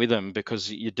time with them,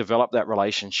 because you develop that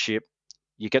relationship.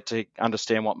 You get to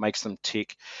understand what makes them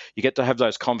tick. You get to have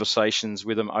those conversations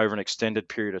with them over an extended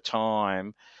period of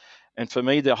time. And for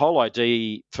me, the whole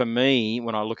ID,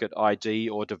 when I look at ID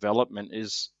or development,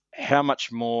 is how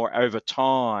much more over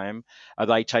time are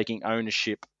they taking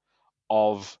ownership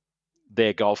of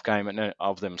their golf game and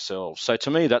of themselves. So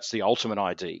to me, that's the ultimate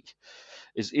ID.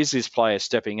 Is this player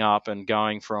stepping up and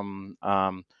going from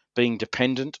being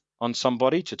dependent on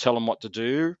somebody to tell them what to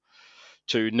do,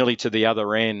 to nearly to the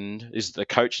other end, is the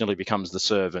coach nearly becomes the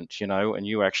servant, and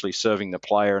you actually serving the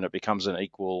player, and it becomes an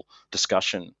equal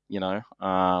discussion,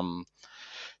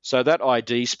 So that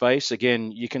ID space,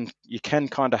 again, you can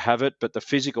kind of have it, but the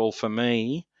physical for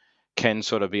me can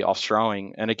sort of be off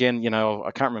throwing. And again,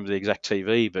 I can't remember the exact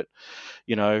TV, but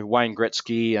Wayne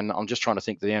Gretzky, and I'm just trying to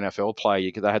think the NFL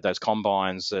player, they had those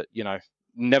combines that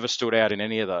never stood out in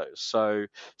any of those. So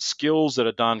skills that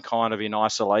are done kind of in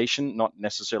isolation, not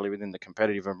necessarily within the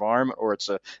competitive environment, or it's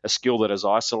a skill that is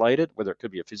isolated, whether it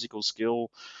could be a physical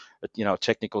skill, a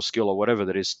technical skill, or whatever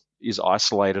that is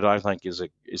isolated, I think is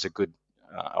a good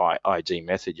ID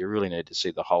method. You really need to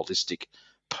see the holistic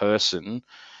person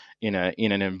in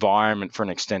an environment for an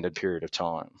extended period of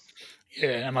time.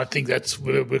 Yeah, and I think that's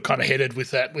where we're kind of headed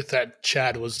with that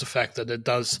chat, was the fact that it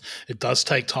does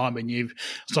take time, and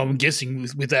so I'm guessing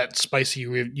with that space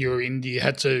you're in, you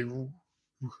had to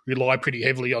rely pretty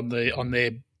heavily on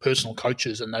their personal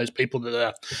coaches and those people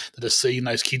that are seeing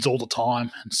those kids all the time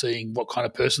and seeing what kind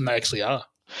of person they actually are.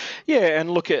 Yeah,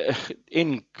 and look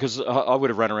because I would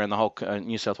have run around the whole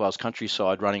New South Wales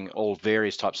countryside running all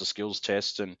various types of skills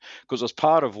tests, and because as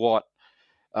part of what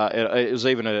it was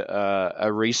even a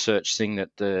research thing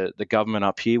that the government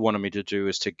up here wanted me to do,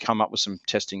 is to come up with some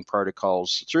testing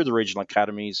protocols through the regional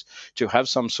academies to have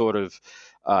some sort of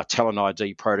talent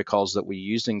ID protocols that we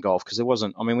used in golf, because there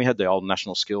wasn't. I mean, we had the old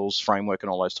national skills framework and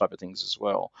all those type of things as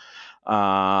well.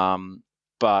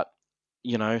 But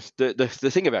the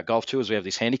thing about golf too is we have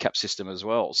this handicap system as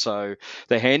well. So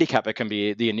the handicapper can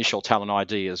be the initial talent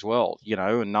ID as well,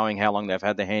 and knowing how long they've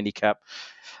had the handicap,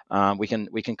 we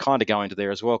can kind of go into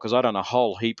there as well, because I done a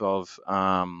whole heap of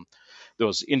there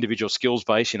was individual skills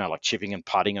based, like chipping and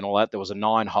putting and all that. There was a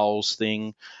 9 holes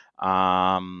thing.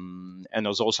 And there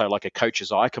was also like a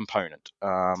coach's eye component.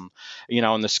 And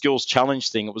the skills challenge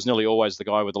thing, it was nearly always the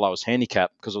guy with the lowest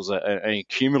handicap, because it was a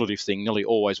cumulative thing, nearly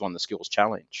always won the skills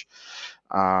challenge.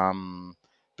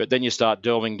 But then you start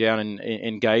delving down and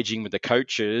engaging with the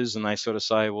coaches, and they sort of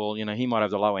say, well, he might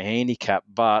have the lower handicap,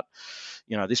 but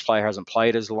this player hasn't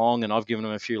played as long, and I've given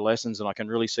them a few lessons, and I can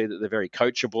really see that they're very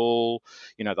coachable.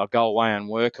 They'll go away and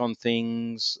work on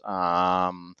things.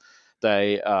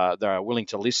 They are willing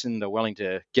to listen. They're willing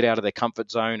to get out of their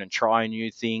comfort zone and try new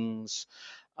things.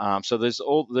 So there's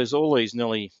all these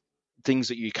nearly things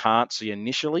that you can't see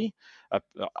initially.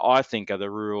 I think are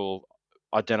the real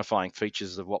identifying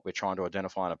features of what we're trying to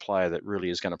identify in a player that really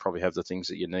is going to probably have the things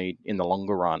that you need in the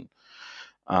longer run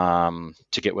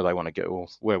to get where they want to get, or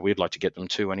where we'd like to get them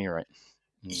to anyway.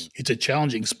 It's a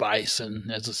challenging space,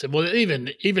 and as I said, well, even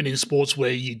in sports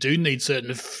where you do need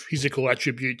certain physical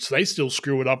attributes, they still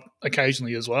screw it up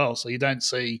occasionally as well. So you don't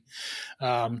see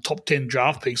top 10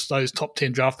 draft picks. Those top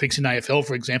 10 draft picks in AFL,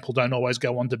 for example, don't always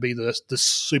go on to be the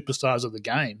superstars of the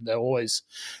game. There's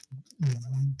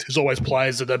always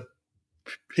players that are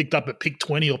picked up at pick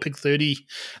 20 or pick 30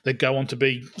 that go on to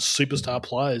be superstar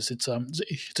players. It's a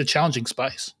challenging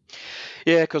space.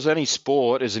 Yeah, because any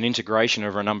sport is an integration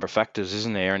of a number of factors,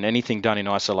 isn't there? And anything done in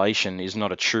isolation is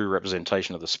not a true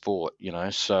representation of the sport,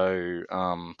 So,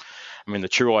 the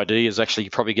true ID is actually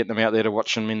probably getting them out there to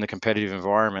watch them in the competitive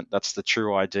environment. That's the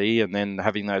true ID, and then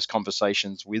having those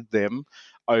conversations with them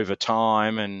over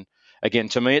time. And again,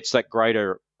 to me, it's that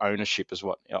greater ownership is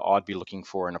what I'd be looking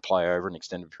for in a player over an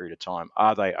extended period of time.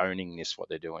 Are they owning what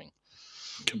they're doing?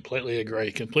 Completely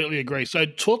agree. So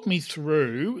talk me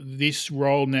through this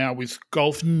role now with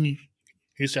Golf New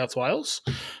South Wales.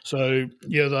 So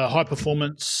you're the high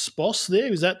performance boss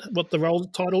there. Is that what the role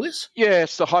title is? Yeah,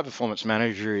 it's the high performance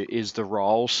manager is the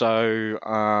role. So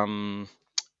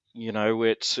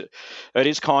it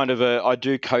is kind of I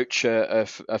do coach a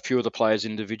few of the players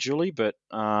individually, but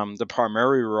the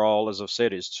primary role, as I've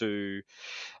said, is to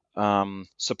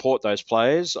support those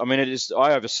players. I mean, it's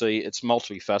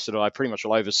multifaceted. I pretty much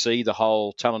will oversee the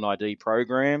whole Talent ID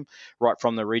program right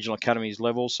from the regional academies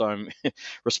level. So I'm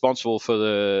responsible for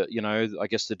the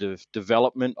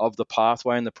development of the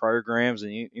pathway and the programs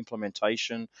and the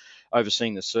implementation,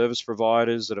 overseeing the service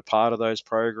providers that are part of those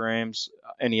programs,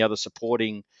 any other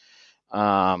supporting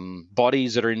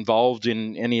bodies that are involved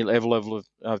in any level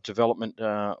of development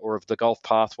or of the golf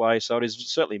pathway. So it is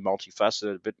certainly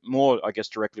multifaceted, but more, I guess,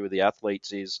 directly with the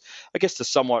athletes is, I guess, to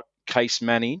somewhat case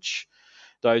manage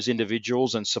those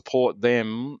individuals and support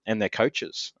them and their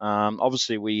coaches.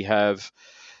 Obviously, we have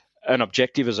an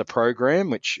objective as a program,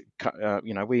 which,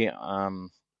 we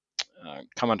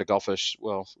come under Golf New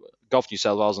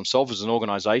South Wales themselves as an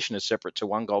organisation is separate to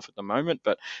One Golf at the moment,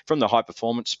 but from the high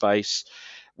performance space,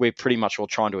 we're pretty much all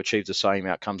trying to achieve the same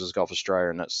outcomes as Golf Australia,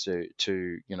 and that's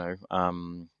to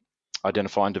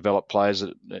identify and develop players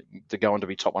that go on to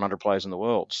be top 100 players in the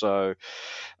world. So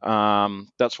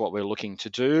that's what we're looking to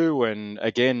do. And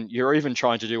again, you're even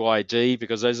trying to do ID,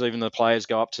 because as even the players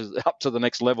go up to the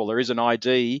next level, there is an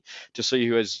ID to see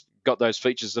who has got those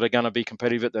features that are going to be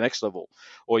competitive at the next level,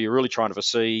 or you're really trying to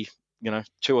foresee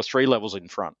 2 or 3 levels in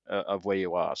front of where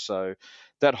you are. So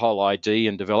that whole ID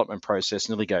and development process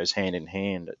nearly goes hand in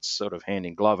hand. It's sort of hand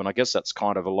in glove, and I guess that's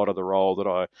kind of a lot of the role that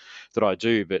I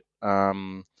do. But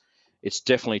it's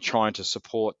definitely trying to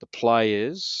support the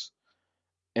players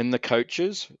and the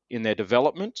coaches in their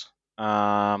development,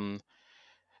 provide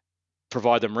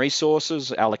them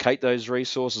resources, allocate those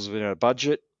resources within a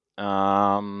budget,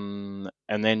 and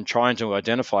then trying to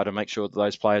identify to make sure that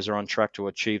those players are on track to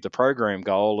achieve the program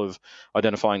goal of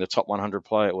identifying the top 100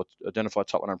 player, or identify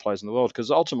top 100 players in the world.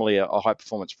 Because ultimately, a high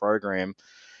performance program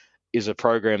is a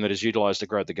program that is utilised to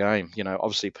grow the game.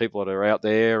 Obviously, people that are out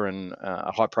there and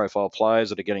high profile players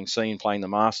that are getting seen playing the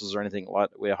Masters or anything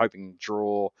like that, we're hoping to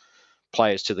draw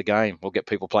players to the game or get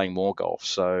people playing more golf.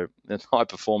 So high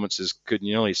performance could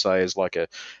nearly say is like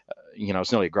it's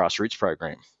nearly a grassroots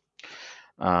program.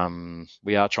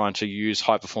 We are trying to use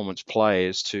high performance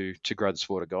players to grow the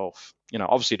sport of golf.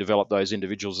 Obviously develop those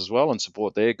individuals as well and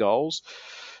support their goals.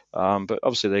 But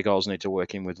obviously their goals need to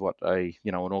work in with what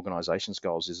an organisation's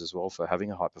goals is as well for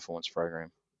having a high performance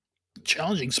program.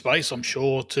 Challenging space, I'm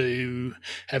sure, to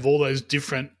have all those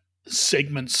different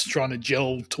segments trying to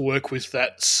gel to work with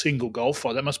that single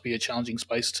golfer. That must be a challenging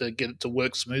space to get it to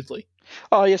work smoothly.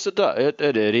 Oh yes, it does.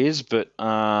 It is, but it's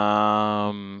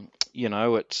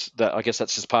that. I guess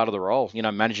that's just part of the role.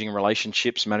 Managing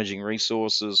relationships, managing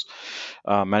resources,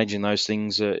 managing those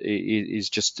things is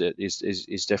just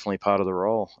is definitely part of the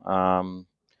role.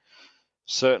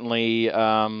 Certainly,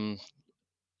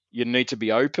 you need to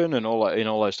be open and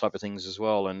all those type of things as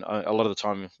well. And a lot of the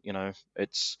time,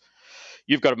 it's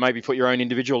you've got to maybe put your own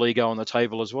individual ego on the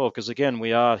table as well. Because again,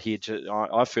 we are here to.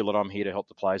 I feel that I'm here to help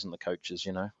the players and the coaches.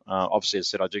 Obviously, as I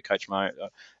said, I do coach a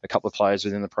couple of players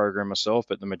within the program myself,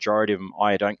 but the majority of them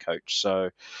I don't coach. So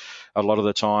a lot of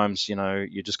the times,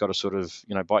 you just got to sort of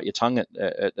bite your tongue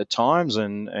at times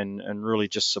and really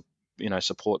just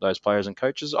support those players and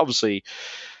coaches. Obviously,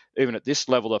 even at this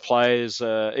level, the players,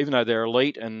 even though they're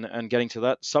elite and getting to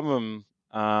that, some of them,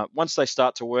 once they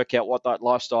start to work out what that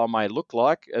lifestyle may look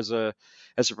like as a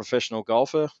professional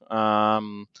golfer,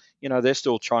 they're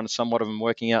still trying to somewhat of them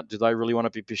working out, do they really want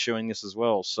to be pursuing this as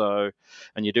well? So,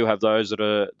 and you do have those that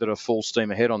are full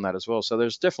steam ahead on that as well. So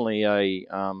there's definitely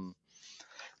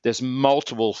there's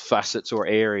multiple facets or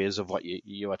areas of what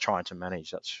you are trying to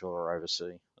manage. That's sure, or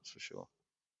oversee. That's for sure.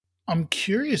 I'm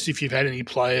curious if you've had any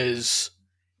players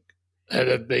that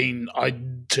have been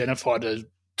identified as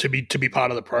to be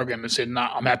part of the program and said, "No,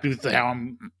 I'm happy with how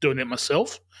I'm doing it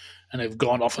myself," and they've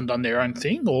gone off and done their own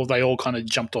thing, or they all kind of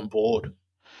jumped on board.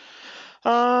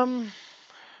 Um,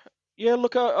 yeah,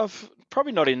 look, I've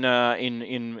probably not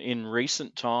in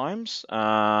recent times.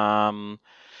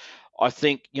 I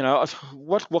think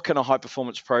what can a high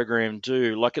performance program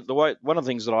do? Like the way one of the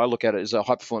things that I look at it is a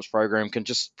high performance program can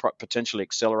just potentially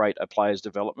accelerate a player's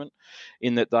development,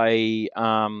 in that they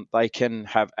can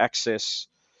have access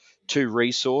to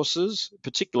resources,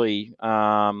 particularly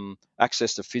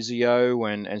access to physio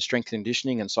and strength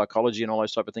conditioning and psychology and all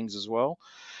those type of things as well,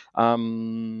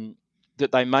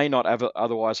 that they may not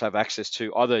otherwise have access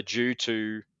to, either due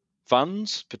to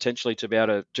funds potentially to be able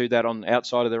to do that on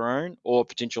outside of their own, or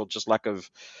potential just lack of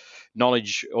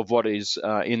knowledge of what is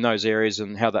in those areas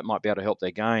and how that might be able to help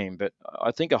their game. But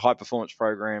I think a high performance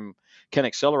program can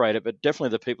accelerate it, but definitely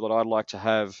the people that I'd like to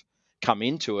have come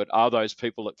into it are those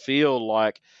people that feel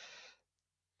like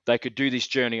they could do this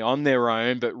journey on their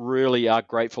own, but really are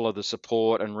grateful of the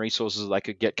support and resources that they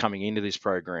could get coming into this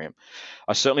program.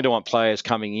 I certainly don't want players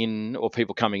coming in or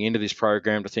people coming into this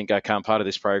program to think, okay, I'm part of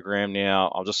this program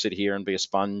now, I'll just sit here and be a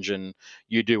sponge and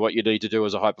you do what you need to do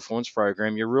as a high performance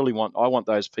program. I want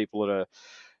those people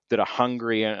that are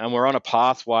hungry, and we're on a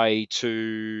pathway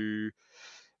to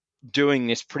doing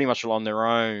this pretty much on their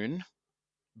own,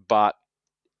 but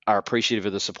are appreciative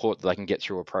of the support that they can get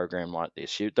through a program like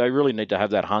this. They really need to have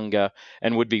that hunger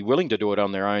and would be willing to do it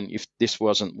on their own if this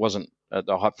wasn't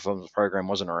the high performance program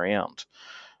wasn't around.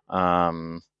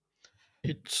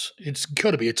 It's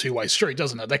got to be a two-way street,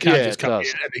 doesn't it? They can't Yeah, just it come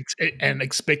does. in and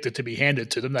expect it to be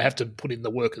handed to them. They have to put in the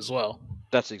work as well.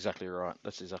 That's exactly right.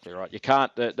 That's exactly right. You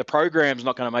can't. The program's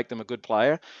not going to make them a good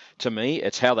player. To me,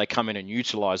 it's how they come in and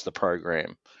utilize the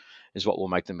program is what will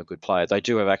make them a good player. They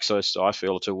do have access, I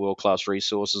feel, to world-class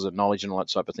resources and knowledge and all that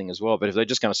type of thing as well. But if they're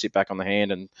just going to sit back on the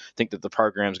hand and think that the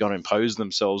program's going to impose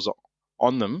themselves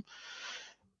on them,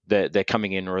 they're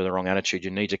coming in with the wrong attitude.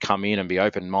 You need to come in and be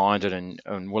open-minded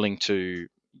and willing to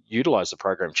utilize the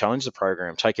program, challenge the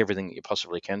program, take everything that you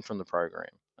possibly can from the program.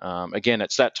 Again,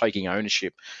 it's that taking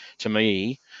ownership, to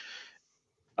me,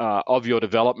 of your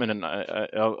development and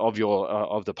of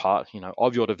the part,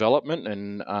 of your development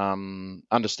and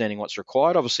understanding what's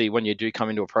required. Obviously, when you do come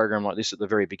into a program like this at the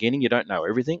very beginning, you don't know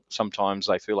everything. Sometimes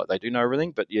they feel like they do know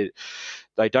everything, but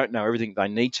they don't know everything they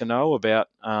need to know about,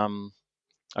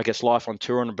 I guess, life on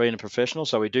tour and being a professional.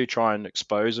 So we do try and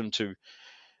expose them to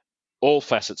all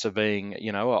facets of being,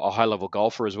 a high-level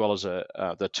golfer, as well as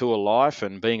the tour life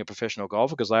and being a professional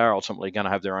golfer, because they are ultimately going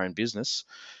to have their own business.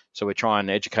 So we try and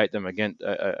educate them again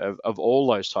of all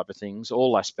those type of things,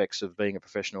 all aspects of being a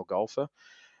professional golfer.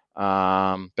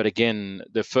 But again,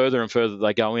 the further and further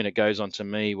they go in, it goes on to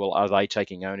me, well, are they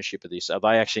taking ownership of this? Are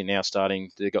they actually now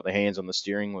they've got their hands on the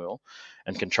steering wheel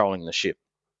and controlling the ship,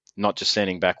 not just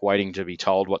standing back waiting to be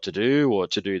told what to do or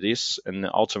to do this? And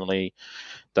ultimately,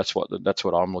 that's what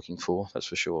I'm looking for. That's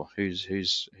for sure. Who's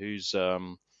the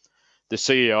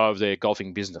CEO of their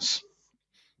golfing business?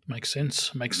 Makes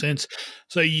sense. Makes sense.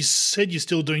 So you said you're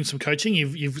still doing some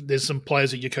coaching. There's some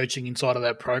players that you're coaching inside of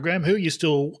that program. Who are you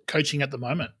still coaching at the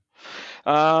moment?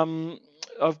 Um,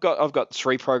 I've got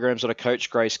three programs that I coach: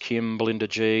 Grace Kim, Belinda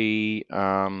G,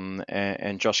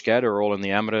 and Josh Gadd are all in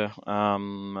the amateur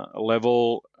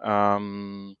level.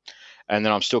 and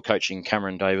then I'm still coaching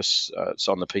Cameron Davis, it's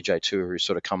on the PJ Tour,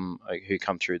 who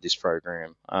come through this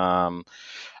program.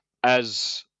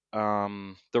 As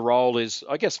the role is,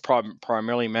 I guess,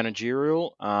 primarily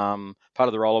managerial. Part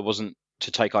of the role wasn't to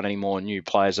take on any more new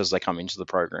players as they come into the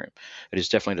program. It is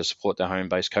definitely to support the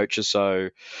home-based coaches. So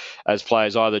as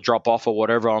players either drop off or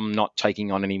whatever, I'm not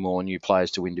taking on any more new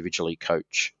players to individually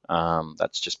coach.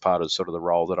 That's just part of sort of the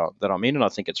role that I'm in, and I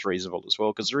think it's reasonable as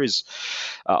well, because there is.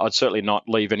 I'd certainly not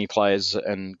leave any players,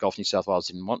 and Golf New South Wales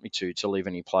didn't want me to leave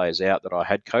any players out that I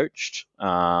had coached.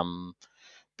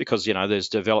 Because there's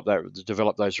develop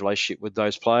those relationship with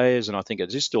those players, and I think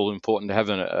it is still important to have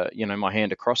my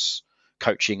hand across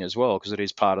coaching as well, because it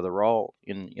is part of the role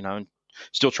and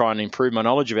still trying to improve my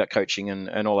knowledge about coaching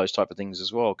and all those type of things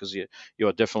as well, because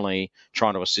you're definitely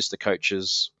trying to assist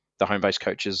the home-based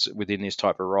coaches within this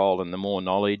type of role, and the more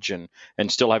knowledge and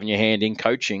still having your hand in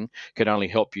coaching can only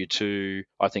help you to,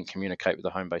 I think, communicate with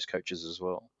the home-based coaches as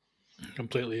well.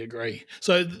 Completely agree.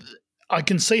 So I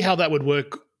can see how that would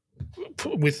work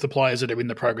with the players that are in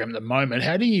the program at the moment.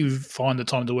 How do you find the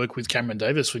time to work with Cameron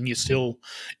Davis when you're still,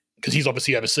 because he's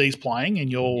obviously overseas playing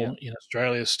and you're in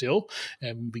Australia still,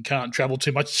 and we can't travel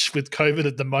too much with COVID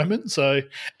at the moment. So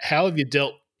how have you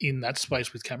dealt in that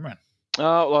space with Cameron?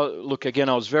 Well, look, again,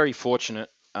 I was very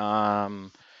fortunate. Golf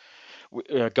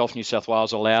New South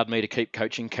Wales allowed me to keep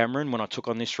coaching Cameron when I took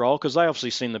on this role, because they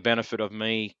obviously seen the benefit of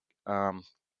me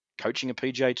coaching a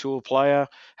PGA Tour player,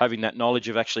 having that knowledge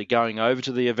of actually going over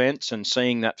to the events and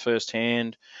seeing that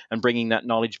firsthand and bringing that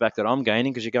knowledge back that I'm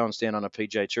gaining, because you go and stand on a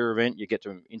PGA Tour event, you get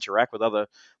to interact with other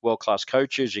world-class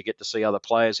coaches, you get to see other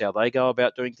players, how they go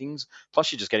about doing things,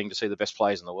 plus you're just getting to see the best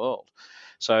players in the world.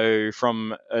 So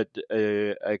from a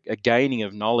gaining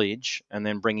of knowledge and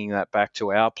then bringing that back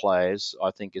to our players, I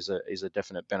think is a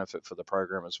definite benefit for the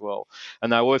program as well.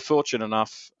 And they were fortunate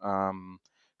enough,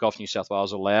 Golf New South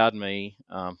Wales allowed me,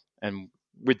 and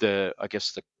with the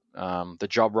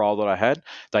job role that I had,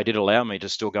 they did allow me to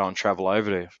still go and travel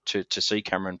over to see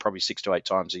Cameron probably 6 to 8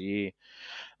 times a year,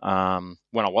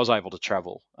 when I was able to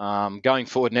travel. Going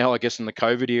forward now, I guess in the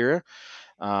COVID era,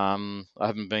 I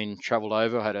haven't been travelled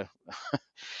over. I had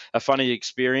a funny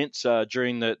experience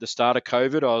during the start of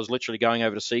COVID. I was literally going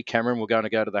over to see Cameron. We're going to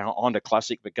go to the Honda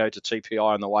Classic, but go to TPI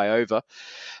on the way over.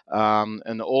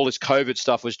 And all this COVID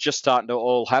stuff was just starting to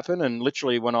all happen. And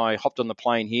literally when I hopped on the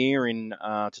plane here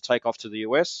to take off to the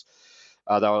US,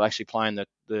 they were actually playing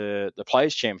the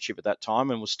Players Championship at that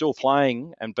time, and was still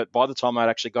playing. But by the time I'd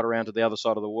actually got around to the other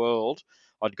side of the world,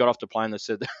 I'd got off the plane that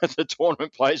said the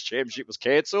Tournament Players Championship was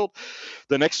cancelled.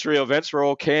 The next 3 events were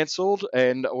all cancelled,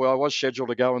 and I was scheduled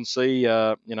to go and see,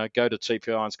 go to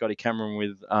TPI and Scotty Cameron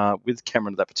with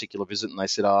Cameron at that particular visit, and they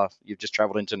said, you've just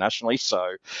travelled internationally,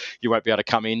 so you won't be able to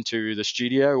come into the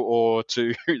studio or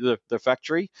to the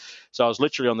factory. So I was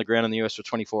literally on the ground in the US for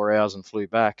 24 hours and flew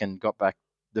back, and got back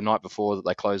the night before that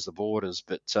they closed the borders.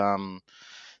 But so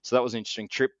that was an interesting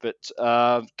trip. But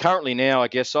currently now, I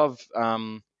guess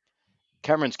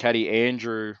Cameron's caddy,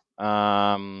 Andrew,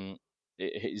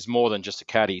 is more than just a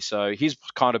caddy. So he's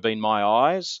kind of been my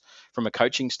eyes from a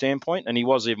coaching standpoint, and he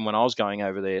was even when I was going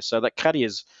over there. So that caddy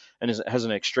has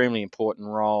an extremely important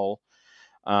role.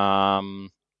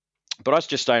 But I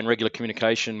just stay in regular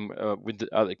communication with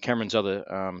Cameron's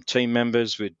other team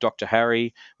members, with Dr.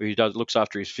 Harry, who looks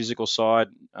after his physical side.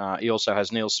 He also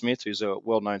has Neil Smith, who's a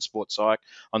well-known sports psych,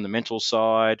 on the mental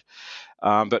side.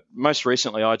 But most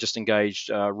recently, I just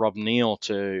engaged Rob Neal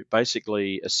to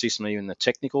basically assist me in the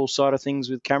technical side of things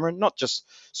with Cameron, not just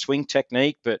swing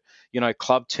technique, but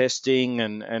club testing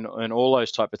and all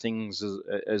those type of things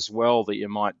as well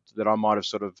that I might have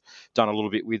sort of done a little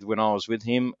bit with when I was with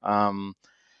him.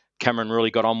 Cameron really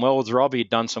got on well with Rob.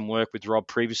 He'd done some work with Rob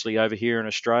previously over here in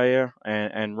Australia,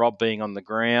 and Rob being on the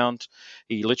ground,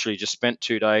 he literally just spent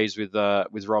 2 days with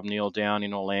Rob Neal down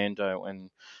in Orlando and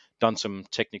done some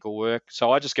technical work.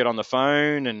 So I just get on the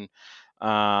phone and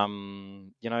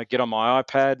get on my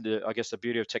iPad. I guess the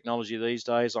beauty of technology these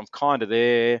days, I'm kind of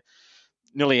there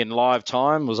nearly in live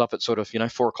time. Was up at sort of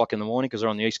 4:00 in the morning, because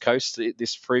they're on the East Coast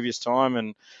this previous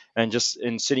time, and just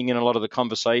sitting in a lot of the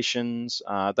conversations.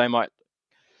 They might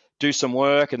do some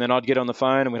work, and then I'd get on the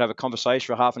phone and we'd have a conversation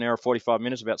for half an hour or 45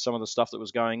 minutes about some of the stuff that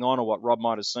was going on or what Rob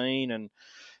might have seen. And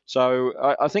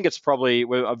so I think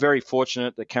we're very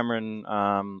fortunate that Cameron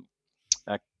and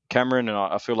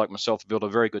I feel like myself built a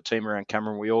very good team around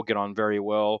Cameron. We all get on very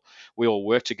well. We all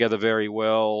work together very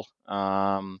well.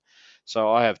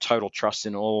 So I have total trust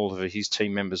in all of his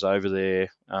team members over there,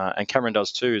 and Cameron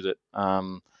does too. That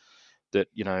that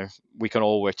we can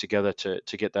all work together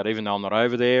to get that, even though I'm not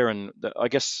over there. And I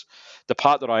guess the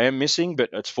part that I am missing, but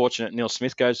it's fortunate Neil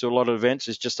Smith goes to a lot of events,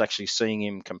 is just actually seeing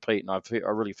him compete. And I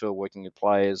really feel working with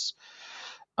players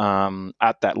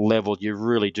at that level, you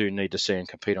really do need to see him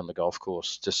compete on the golf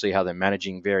course to see how they're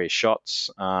managing various shots.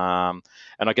 And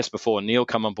I guess before Neil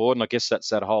come on board, and I guess that's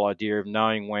that whole idea of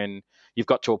knowing when you've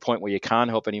got to a point where you can't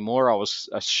help anymore. I was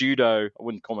a pseudo, I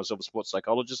wouldn't call myself a sports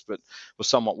psychologist, but was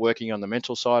somewhat working on the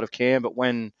mental side of Cam. But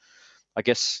when I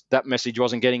guess that message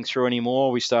wasn't getting through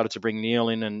anymore, we started to bring Neil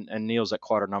in, and Neil's at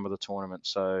quite a number of the tournaments.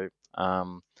 So,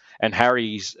 and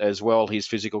Harry's as well, his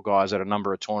physical guys at a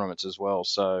number of tournaments as well.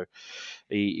 So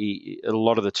a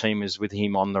lot of the team is with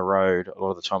him on the road a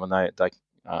lot of the time, and they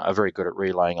are very good at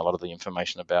relaying a lot of the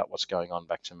information about what's going on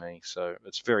back to me. So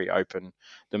it's very open.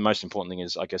 The most important thing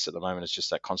is, I guess, at the moment is just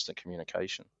that constant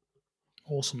communication.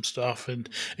 Awesome stuff. And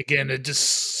again, it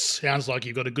just sounds like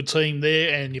you've got a good team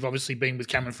there, and you've obviously been with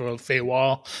Cameron for a fair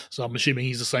while. So I'm assuming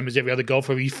he's the same as every other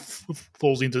golfer. He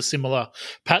falls into similar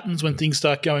patterns when things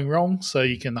start going wrong. So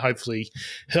you can hopefully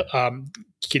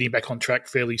get him back on track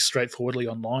fairly straightforwardly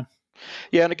online.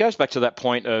 Yeah, and it goes back to that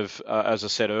point of, as I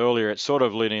said earlier, it's sort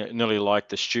of nearly like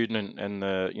the student and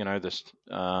the,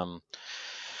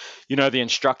 the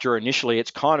instructor initially. It's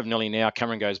kind of nearly now.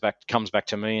 Cameron comes back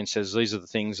to me and says, "These are the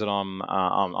things that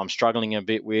I'm struggling a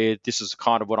bit with. This is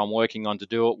kind of what I'm working on to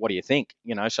do it. What do you think?"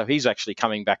 So he's actually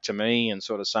coming back to me and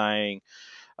sort of saying,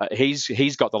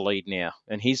 he's got the lead now,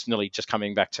 and he's nearly just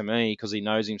coming back to me because he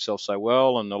knows himself so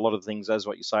well, and a lot of things, as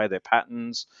what you say, they're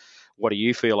patterns. What do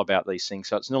you feel about these things?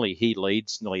 So it's nearly he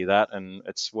leads nearly that, and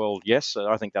it's, well, yes,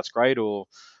 I think that's great, or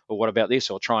what about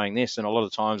this, or trying this. And a lot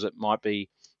of times it might be,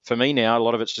 for me now, a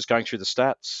lot of it's just going through the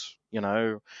stats.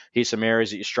 Here's some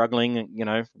areas that you're struggling.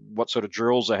 What sort of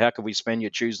drills, or how can we spend your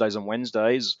Tuesdays and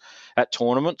Wednesdays at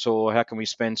tournaments, or how can we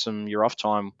spend some your off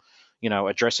time,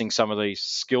 addressing some of these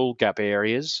skill gap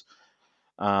areas,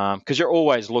 because you're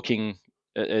always looking.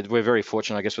 We're very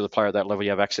fortunate, I guess, with a player at that level, you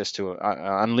have access to an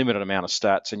unlimited amount of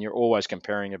stats, and you're always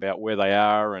comparing about where they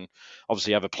are, and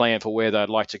obviously have a plan for where they'd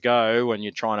like to go, and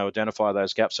you're trying to identify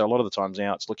those gaps. So a lot of the times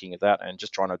now it's looking at that and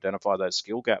just trying to identify those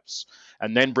skill gaps,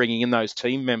 and then bringing in those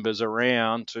team members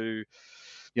around to,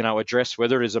 address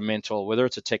whether it is a mental, whether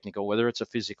it's a technical, whether it's a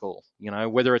physical,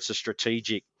 whether it's a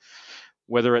strategic,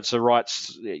 whether it's a right,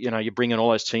 you bring in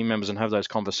all those team members and have those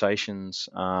conversations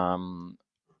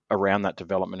around that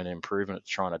development and improvement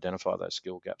to try and identify those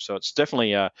skill gaps. So it's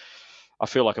definitely I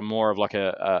feel like I'm more of like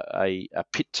a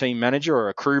pit team manager or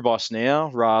a crew boss now,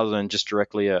 rather than just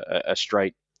directly a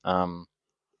straight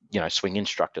swing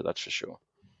instructor. That's for sure.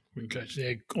 Okay,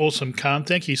 yeah, awesome, Khan.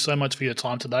 Thank you so much for your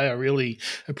time today. I really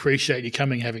appreciate you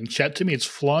coming and having a chat to me. It's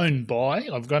flown by.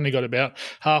 I've only got about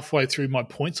halfway through my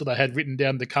points that I had written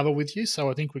down to cover with you, so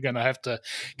I think we're going to have to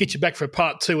get you back for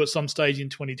part 2 at some stage in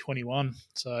 2021.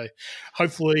 So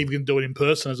hopefully we can do it in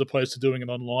person as opposed to doing it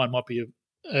online. Might be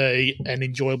an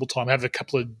enjoyable time. Have a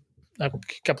couple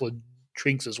of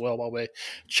drinks as well while we're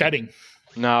chatting.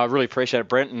 No, I really appreciate it,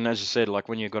 Brent. And as you said, like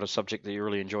when you've got a subject that you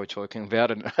really enjoy talking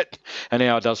about, and an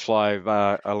hour does fly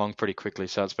along pretty quickly.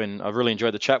 So I've really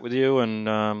enjoyed the chat with you, and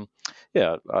I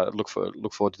look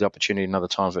forward to the opportunity another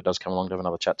time if it does come along to have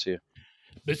another chat to you.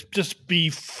 Let's just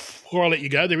before I let you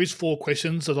go, there is 4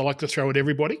 questions that I like to throw at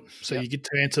everybody. So You get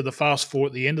to answer the fast 4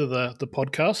 at the end of the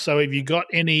podcast. So have you got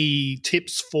any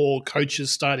tips for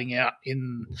coaches starting out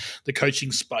in the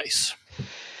coaching space?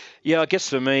 Yeah, I guess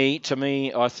to me,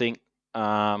 I think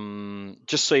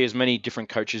just see as many different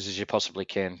coaches as you possibly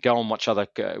can. Go and watch other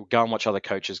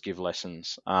coaches give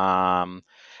lessons. And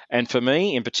for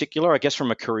me in particular, I guess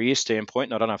from a career standpoint,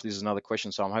 and I don't know if this is another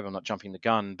question, so I'm hoping I'm not jumping the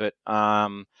gun, but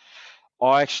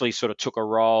I actually sort of took a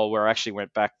role where I actually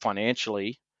went back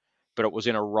financially, but it was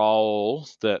in a role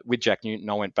that with Jack Newton,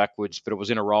 I went backwards, but it was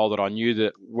in a role that I knew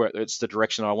that it's the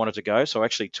direction I wanted to go. So I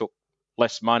actually took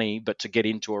less money, but to get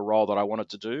into a role that I wanted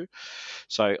to do.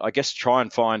 So I guess try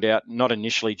and find out, not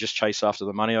initially just chase after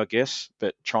the money, I guess,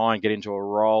 but try and get into a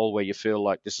role where you feel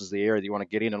like this is the area that you want to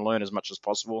get in and learn as much as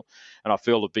possible. And I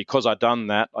feel that because I've done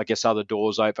that, I guess other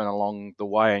doors open along the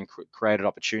way and created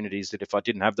opportunities that if I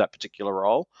didn't have that particular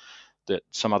role, that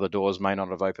some other doors may not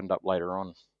have opened up later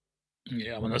on.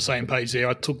 Yeah, I'm on the same page there.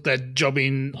 I took that job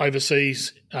in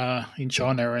overseas in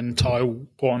China and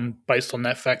Taiwan based on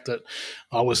that fact that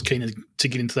I was keen to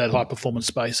get into that high performance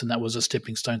space, and that was a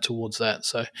stepping stone towards that.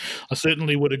 So I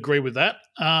certainly would agree with that.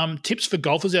 Tips for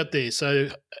golfers out there. So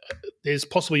there's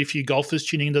possibly a few golfers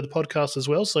tuning into the podcast as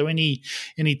well. So any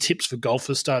tips for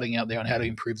golfers starting out there on how to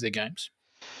improve their games?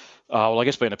 Well, I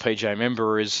guess being a PGA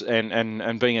member is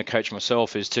and being a coach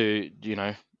myself is to,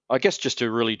 I guess just to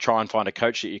really try and find a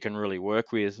coach that you can really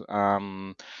work with.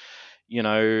 You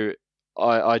know,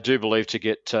 I do believe to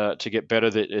get better,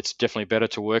 that it's definitely better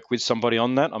to work with somebody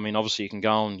on that. I mean, obviously you can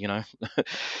go on,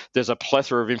 there's a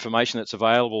plethora of information that's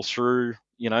available through,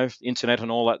 internet and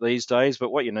all that these days.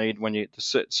 But what you need when you,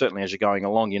 certainly as you're going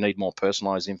along, you need more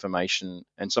personalized information,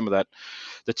 and some of that,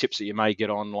 the tips that you may get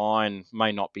online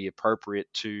may not be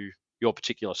appropriate to your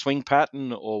particular swing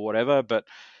pattern or whatever. But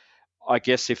I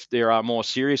guess if there are more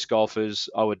serious golfers,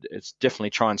 it's definitely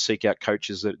try and seek out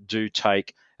coaches that do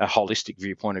take a holistic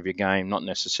viewpoint of your game, not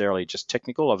necessarily just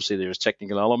technical. Obviously, there is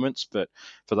technical elements, but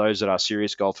for those that are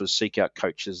serious golfers, seek out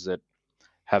coaches that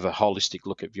have a holistic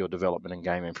look at your development and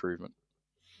game improvement.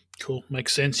 Cool.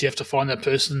 Makes sense. You have to find that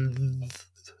person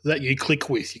that you click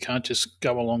with. You can't just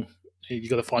go along. You've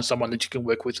got to find someone that you can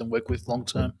work with long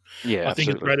term. Yeah, I think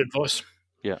it's great advice.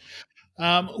 Yeah.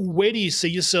 Where do you see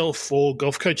yourself for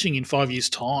golf coaching in 5 years'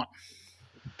 time?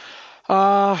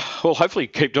 Well, hopefully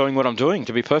keep doing what I'm doing,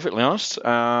 to be perfectly honest.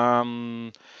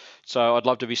 So I'd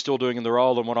love to be still doing the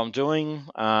role and what I'm doing.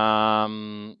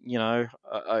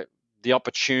 The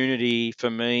opportunity for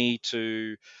me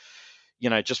to,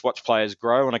 just watch players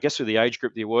grow. And I guess with the age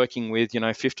group that you're working with,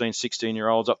 15,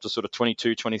 16-year-olds up to sort of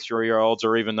 22, 23-year-olds,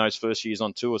 or even those first years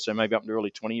on tour, so maybe up to early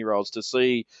 20-year-olds, to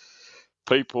see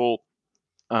people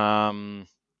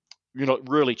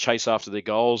really chase after their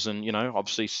goals. And,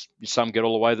 obviously some get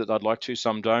all the way that they'd like to,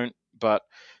 some don't. But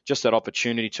just that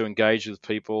opportunity to engage with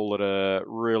people that are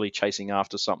really chasing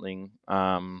after something,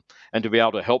 and to be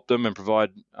able to help them and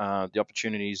provide the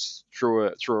opportunities through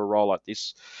a role like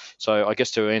this. So I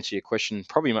guess to answer your question,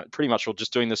 probably pretty much all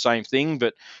just doing the same thing,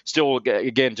 but still,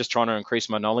 again, just trying to increase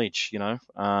my knowledge,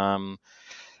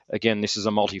 Again, this is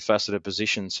a multifaceted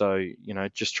position, so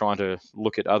just trying to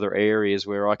look at other areas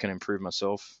where I can improve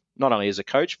myself, not only as a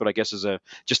coach, but I guess as a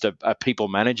people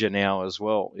manager now as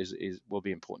well will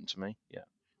be important to me. Yeah.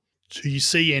 Do you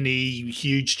see any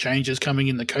huge changes coming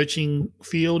in the coaching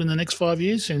field in the next 5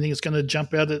 years? Anything that's going to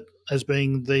jump out as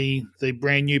being the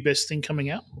brand new best thing coming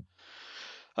out?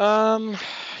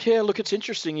 Yeah. Look, it's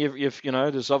interesting. You've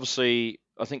there's obviously,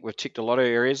 I think we've ticked a lot of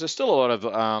areas. There's still a lot of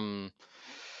I'm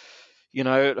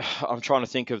trying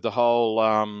to think of the whole,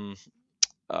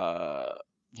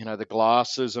 the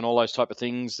glasses and all those type of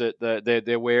things that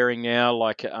they're wearing now,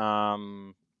 like,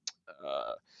 in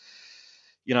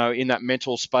that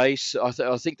mental space.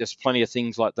 I think there's plenty of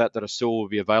things like that are still will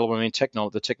be available. I mean,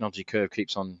 the technology curve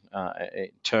keeps on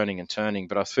turning and turning,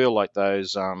 but I feel like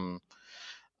those, the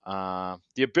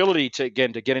ability to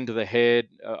get into the head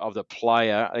of the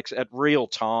player at real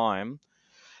time,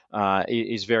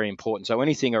 is very important. So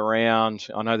anything around,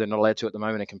 I know they're not allowed to at the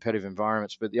moment in competitive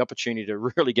environments, but the opportunity to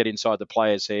really get inside the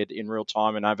player's head in real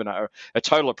time and have a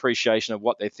total appreciation of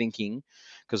what they're thinking,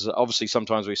 because obviously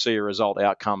sometimes we see a result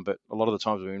outcome, but a lot of the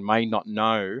times we may not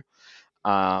know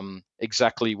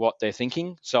exactly what they're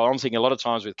thinking. So I'm thinking a lot of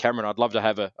times with Cameron, I'd love to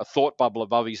have a thought bubble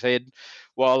above his head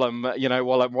while I'm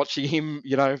watching him,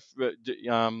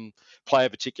 play a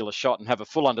particular shot, and have a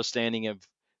full understanding of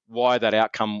why that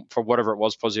outcome, for whatever it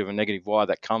was, positive and negative, why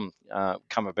that come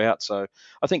about. So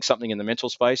I think something in the mental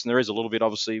space, and there is a little bit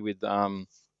obviously with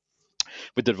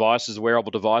devices,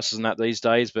 wearable devices, and that these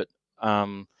days, but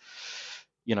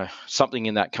something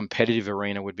in that competitive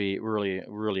arena would be really,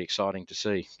 really exciting to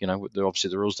see. Obviously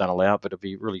the rules don't allow it, but it'd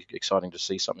be really exciting to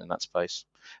see something in that space.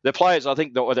 The players, I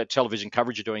think, that television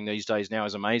coverage you're doing these days now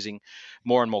is amazing.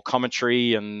 More and more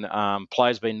commentary and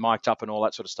players being mic'd up and all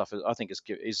that sort of stuff, I think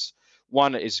is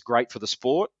great for the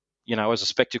sport, as a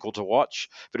spectacle to watch,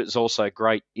 but it's also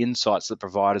great insights that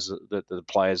providers that the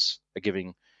players are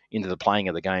giving into the playing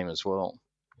of the game as well.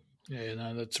 Yeah,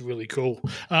 no, that's really cool.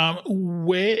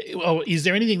 Is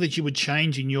there anything that you would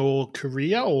change in your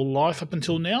career or life up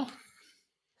until now?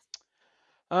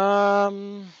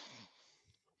 No,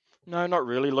 not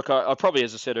really. Look, I probably,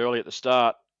 as I said earlier at the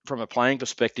start, from a playing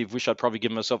perspective, wish I'd probably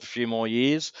given myself a few more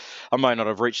years. I may not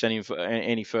have reached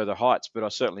any further heights, but I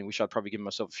certainly wish I'd probably given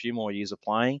myself a few more years of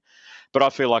playing. But I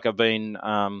feel like I've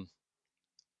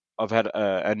had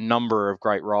a number of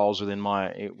great roles within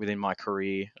my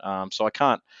career, so I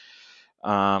can't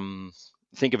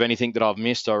think of anything that I've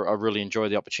missed. I really enjoy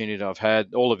the opportunity that I've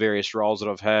had, all the various roles that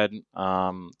I've had,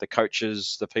 the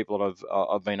coaches, the people that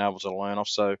I've been able to learn off.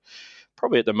 So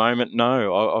probably at the moment,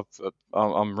 no.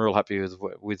 I'm real happy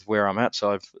with where I'm at.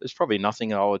 So there's probably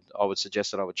nothing I would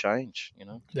suggest that I would change.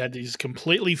 That is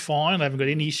completely fine. I haven't got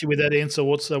any issue with that answer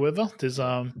whatsoever. There's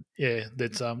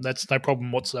that's no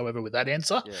problem whatsoever with that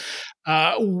answer.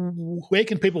 Yeah. Where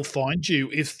can people find you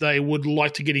if they would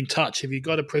like to get in touch? Have you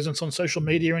got a presence on social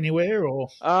media anywhere, or?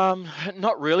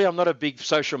 Not really. I'm not a big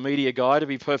social media guy, to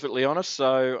be perfectly honest.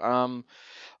 So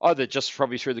either just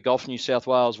probably through the Golf New South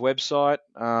Wales website.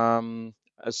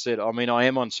 As I said, I mean, I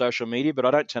am on social media, but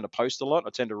I don't tend to post a lot. I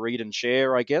tend to read and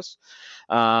share, I guess.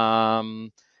 I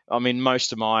mean,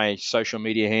 most of my social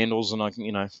media handles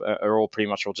are all pretty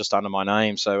much all just under my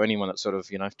name. So anyone that sort of,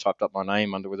 typed up my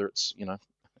name under, whether it's,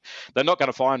 they're not going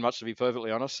to find much, to be perfectly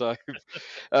honest. So,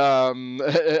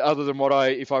 other than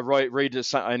if I read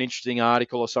an interesting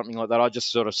article or something like that, I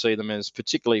just sort of see them as,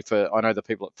 particularly I know the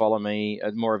people that follow me,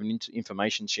 as more of an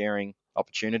information sharing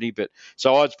opportunity. But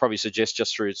so I'd probably suggest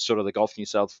just through sort of the Golf New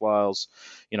South Wales,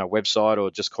 website, or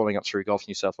just calling up through Golf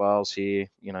New South Wales here.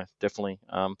 Definitely.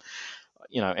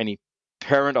 Any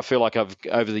parent, I feel like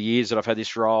over the years that I've had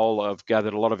this role, I've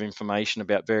gathered a lot of information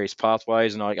about various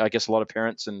pathways, and I guess a lot of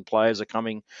parents and players are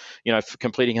coming,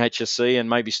 completing HSC and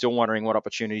maybe still wondering what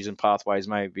opportunities and pathways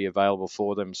may be available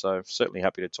for them. So certainly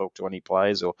happy to talk to any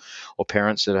players or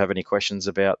parents that have any questions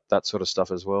about that sort of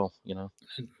stuff as well.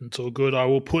 It's all good. I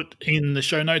will put in the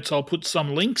show notes, I'll put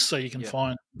some links so you can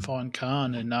find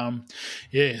Khan. And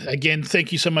again,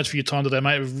 thank you so much for your time today,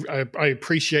 mate. I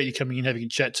appreciate you coming in, having a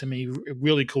chat to me.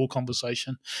 Really cool conversation.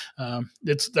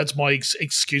 That's my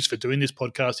excuse for doing this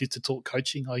podcast, is to talk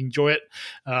coaching. I enjoy it.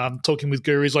 Talking with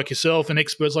gurus like yourself and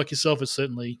experts like yourself is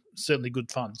certainly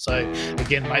good fun. So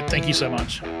again, mate, thank you so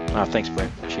much. Thanks,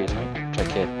 Brent. Cheers, mate. Take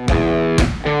care.